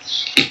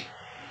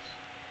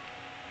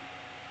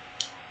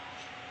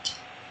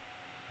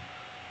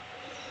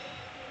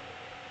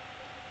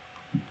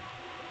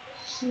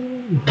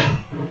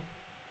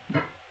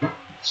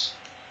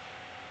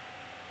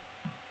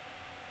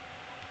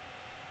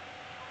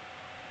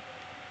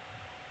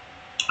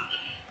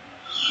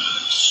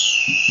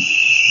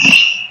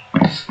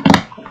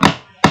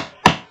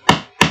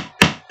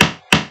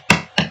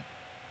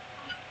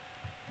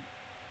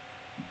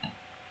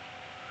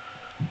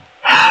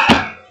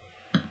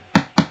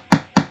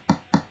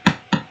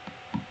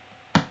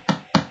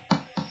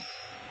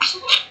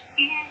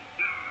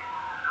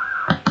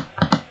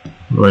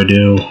 What do I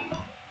do?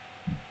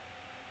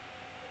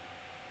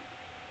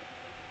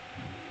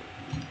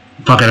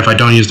 Fuck it, if I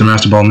don't use the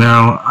Master Ball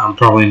now, I'm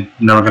probably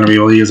never going to be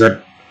able to use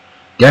it.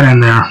 Get in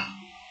there.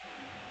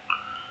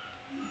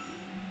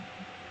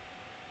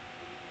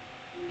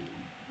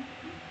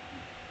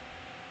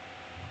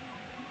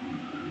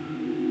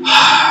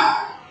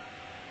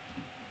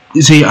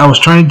 You see, I was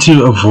trying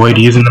to avoid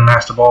using the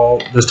Master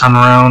Ball this time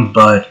around,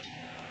 but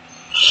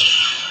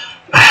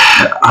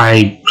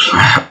I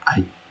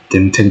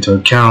didn't take into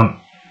account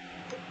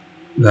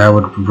that I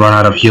would run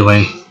out of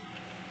healing.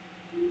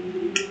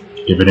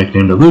 Give a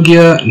nickname to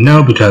Lugia?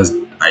 No, because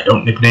I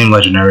don't nickname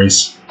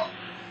legendaries.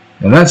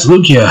 And that's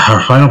Lugia,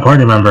 our final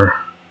party member.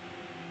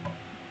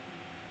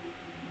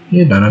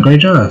 You've done a great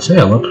job. Say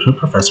hello to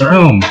Professor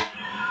Elm.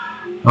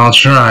 I'll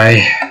try.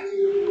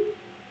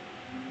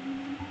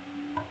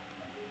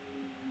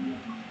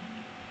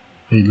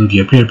 Hey,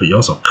 Lugia appeared, but you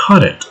also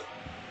caught it.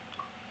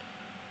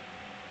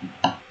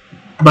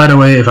 By the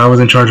way, if I was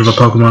in charge of a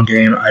Pokemon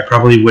game, I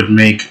probably would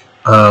make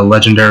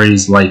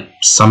legendaries like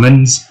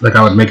summons. Like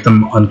I would make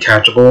them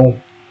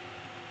uncatchable,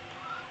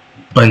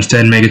 but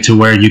instead make it to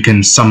where you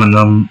can summon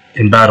them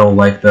in battle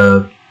like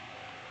the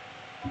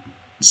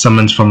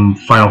summons from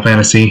Final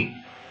Fantasy.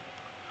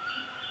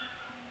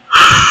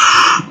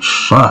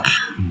 Fuck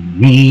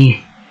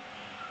me.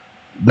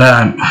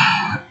 That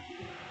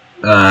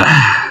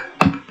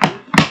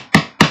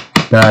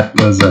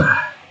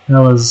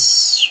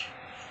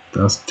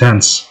was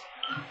tense.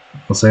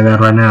 I'll say that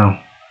right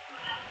now.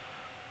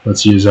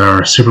 Let's use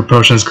our super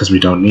potions because we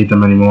don't need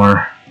them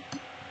anymore.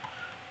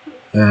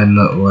 And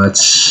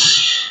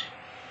let's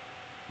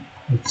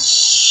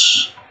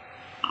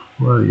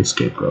where are the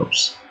escape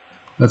ropes?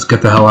 Let's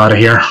get the hell out of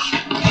here.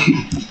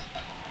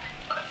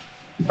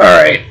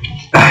 Alright.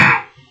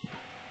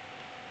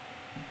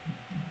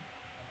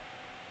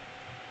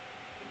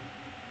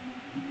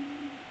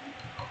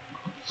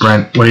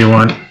 Brent, what do you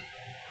want?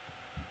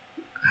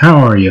 How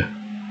are you?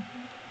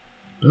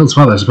 Bill's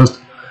father is supposed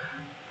to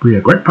be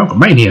a great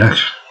Pokemaniac.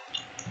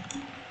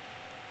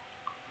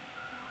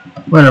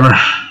 Whatever.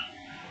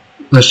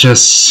 Let's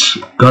just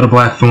go to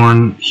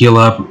Blackthorn, heal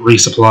up,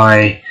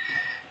 resupply,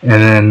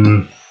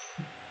 and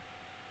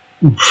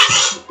then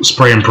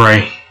spray and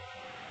pray.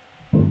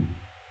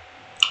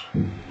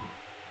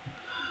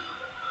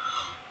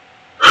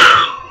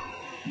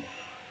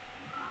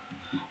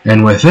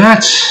 And with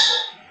that,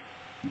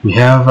 we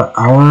have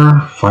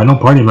our final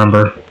party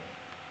member.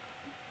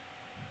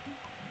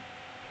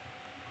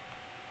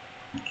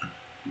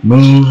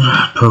 Move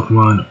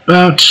Pokemon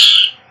about.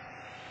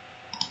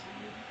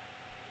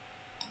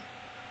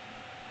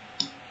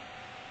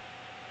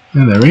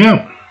 And there we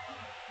go.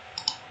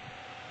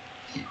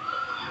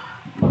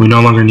 We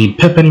no longer need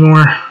Pip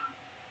anymore.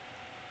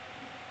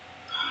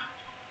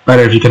 But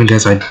if you couldn't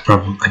guess, I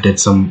did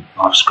some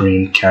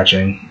off-screen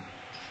catching.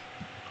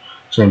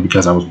 Simply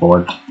because I was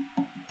bored.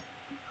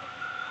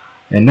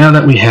 And now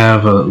that we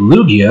have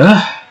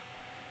Lugia,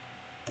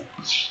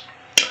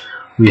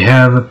 we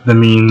have the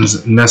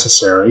means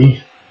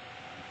necessary.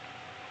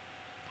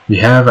 We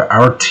have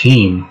our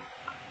team.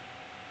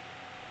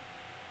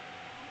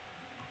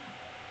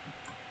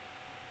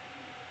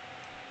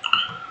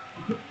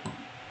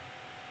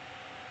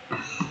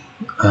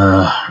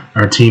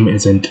 Our team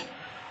isn't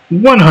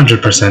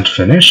 100%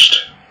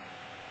 finished,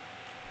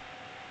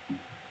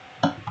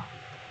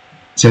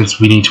 since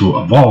we need to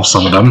evolve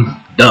some of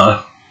them.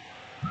 Duh.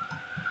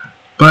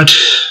 But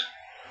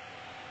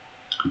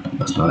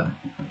let's not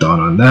dawn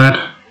on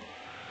that.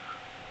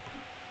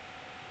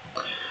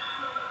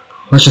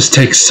 Let's just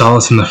take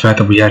solace in the fact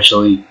that we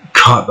actually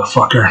caught the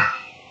fucker.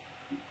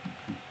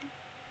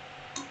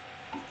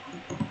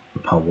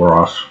 Power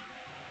off.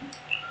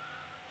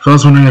 So I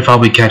was wondering if I'll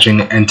be catching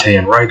Entei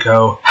and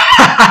Raikou.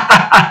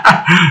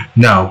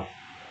 No.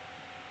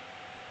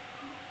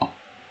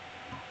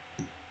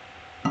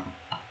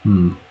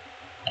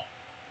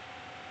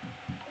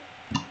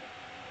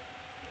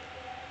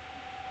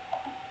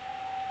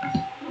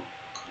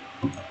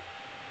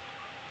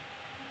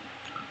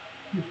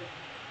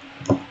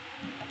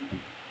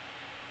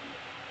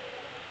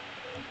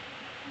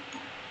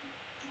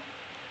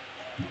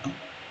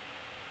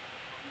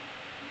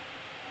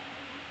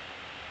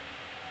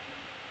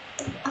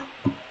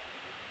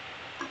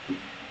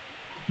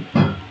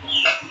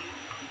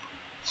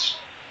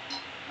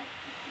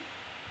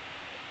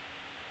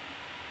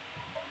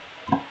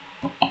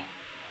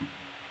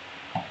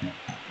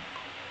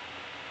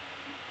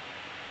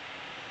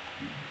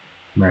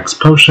 Max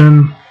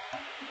potion.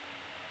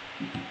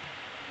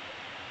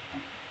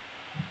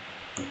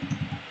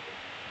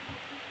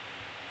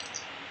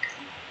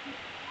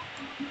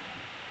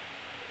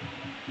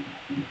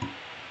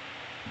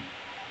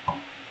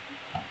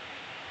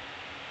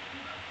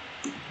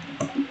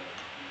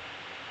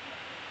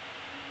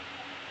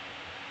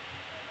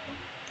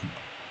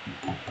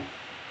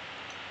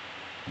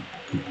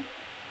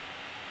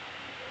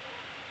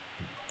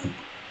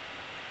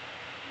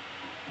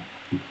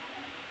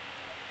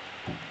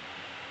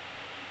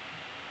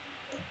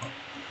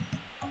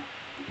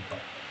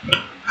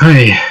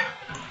 Hey.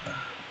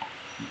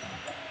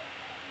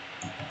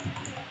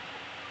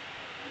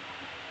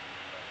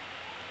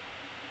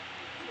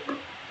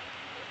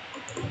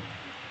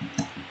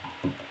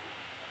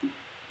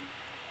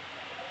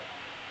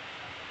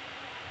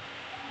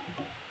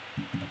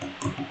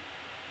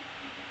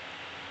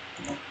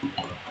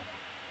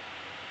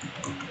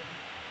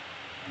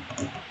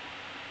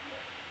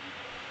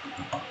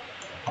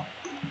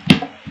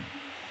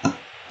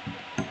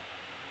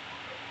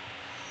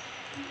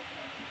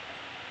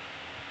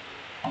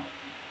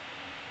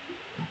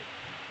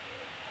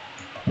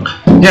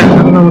 Yeah,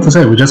 I don't know what to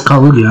say. We just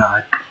caught Lugia.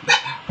 I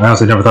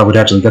honestly never thought we'd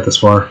actually get this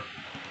far.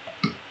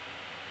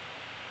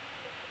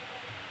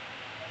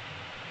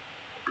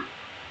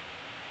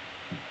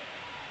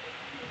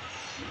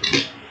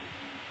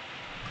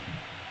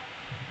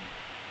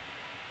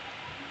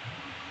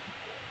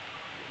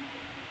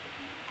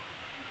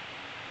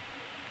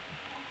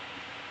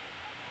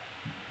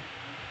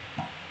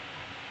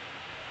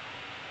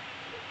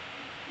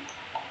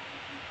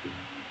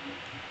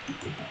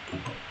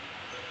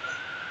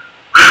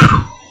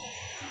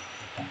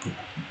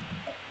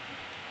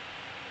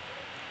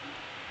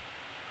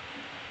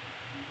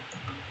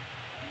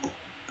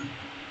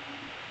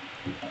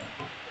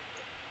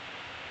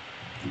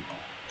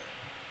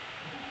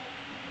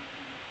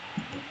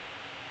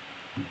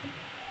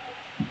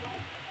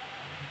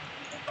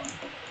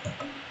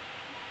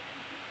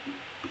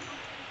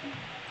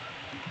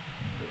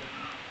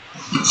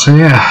 So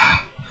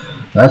yeah,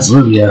 that's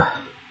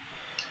Lugia.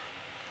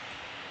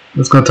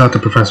 Let's go talk to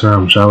Professor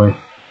M, shall we?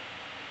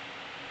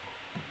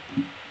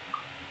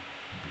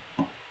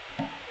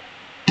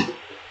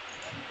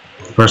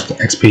 First,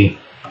 XP.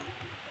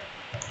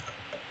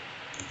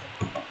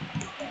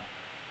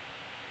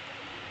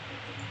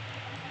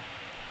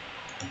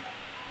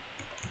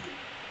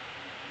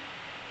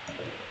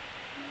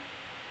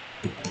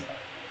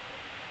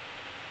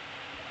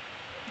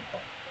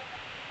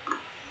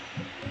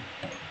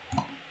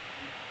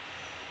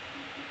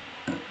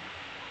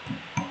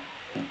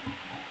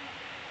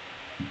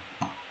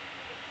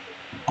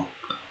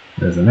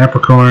 There's an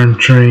apricorn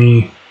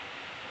tree.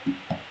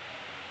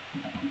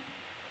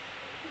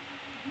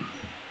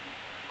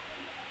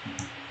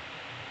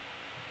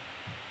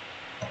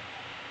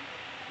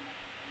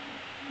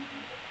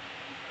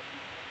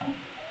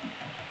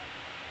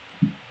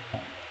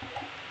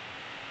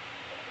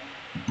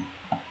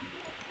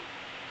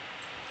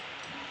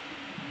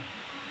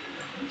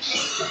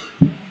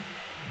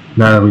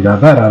 Now that we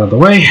got that out of the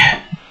way,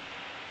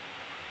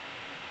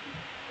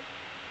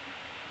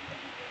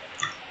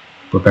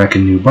 we're back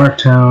in New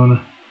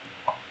Barktown.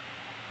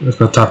 Let's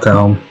go talk to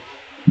Elm.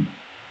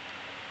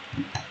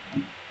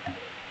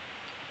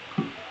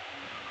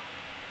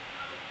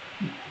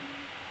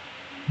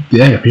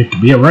 The egg appears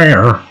to be a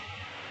rare.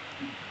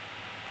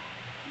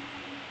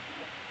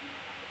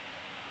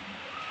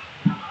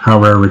 How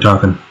rare are we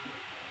talking?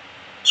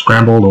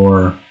 Scrambled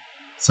or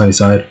sunny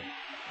side?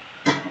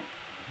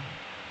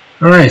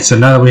 Alright, so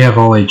now that we have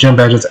all the gem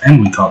badges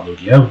and we caught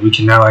Lugia, we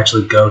can now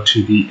actually go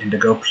to the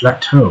Indigo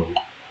Plateau.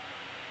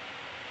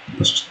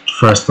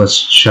 First,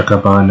 let's check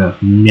up on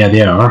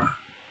Miadier.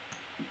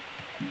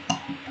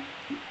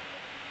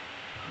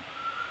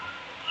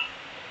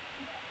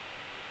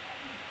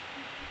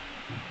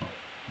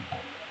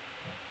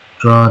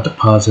 Draw,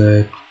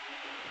 deposit.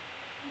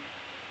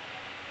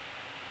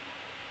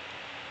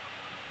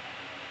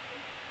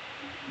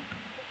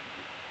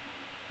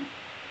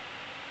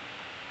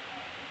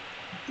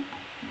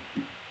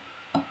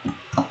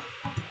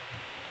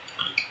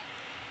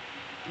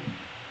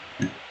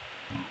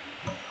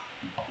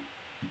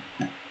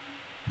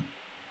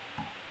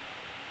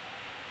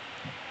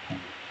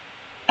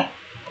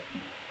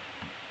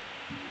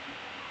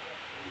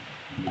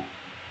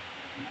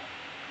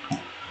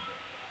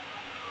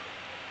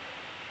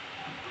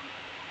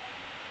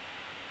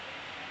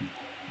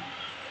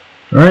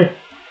 Alright,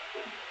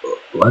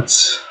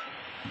 let's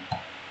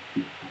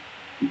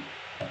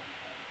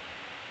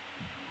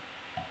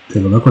take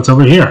a look what's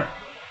over here.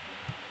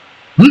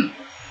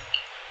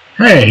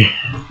 Hey,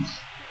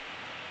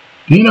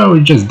 you know what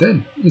we just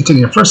did? You're taking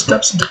your first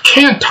steps into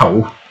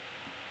Kanto.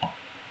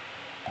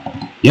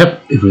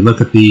 Yep, if we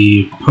look at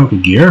the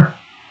Pokegear,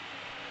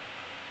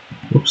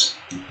 whoops,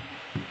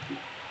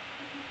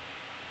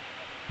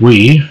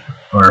 we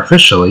are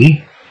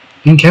officially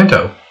in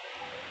Kanto.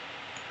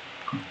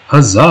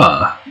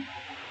 Huzzah!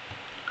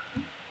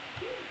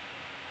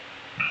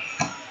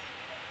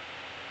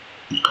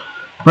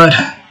 But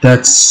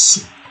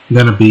that's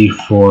gonna be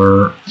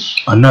for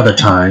another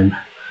time.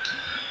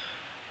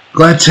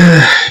 Glad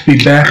to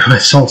be back with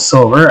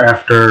SoulSilver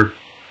after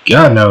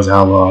God knows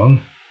how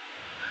long.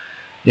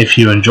 If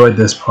you enjoyed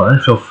this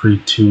part, feel free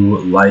to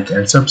like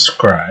and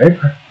subscribe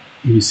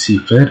if you see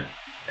fit.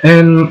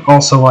 And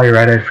also while you're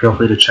at it, feel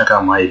free to check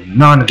out my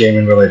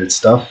non-gaming related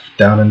stuff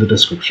down in the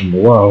description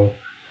below.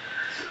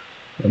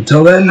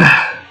 Until then,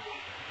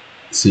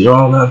 see you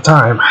all another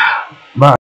time. Bye.